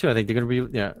coming out soon. I think they're gonna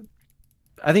be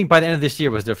I think by the end of this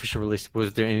year was the official release.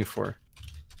 Was they're aiming for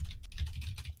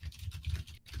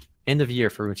end of year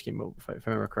for RuneScape Mobile, if I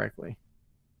remember correctly.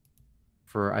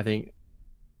 For I think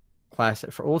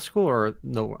classic for old school or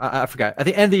no, I forgot. At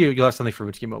the end of the year, you'll have something for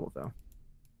RuneScape Mobile though.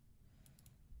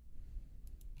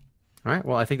 All right.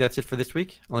 Well, I think that's it for this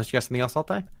week. Unless you got something else,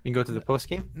 Altai, you can go to the post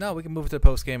game. No, we can move to the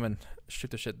post game and shoot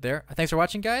the shit there. Thanks for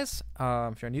watching, guys.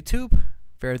 If you're on YouTube,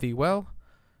 fare thee well.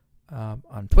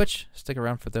 On Twitch, stick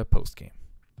around for the post game.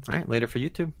 All right. Later for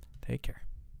YouTube. Take care.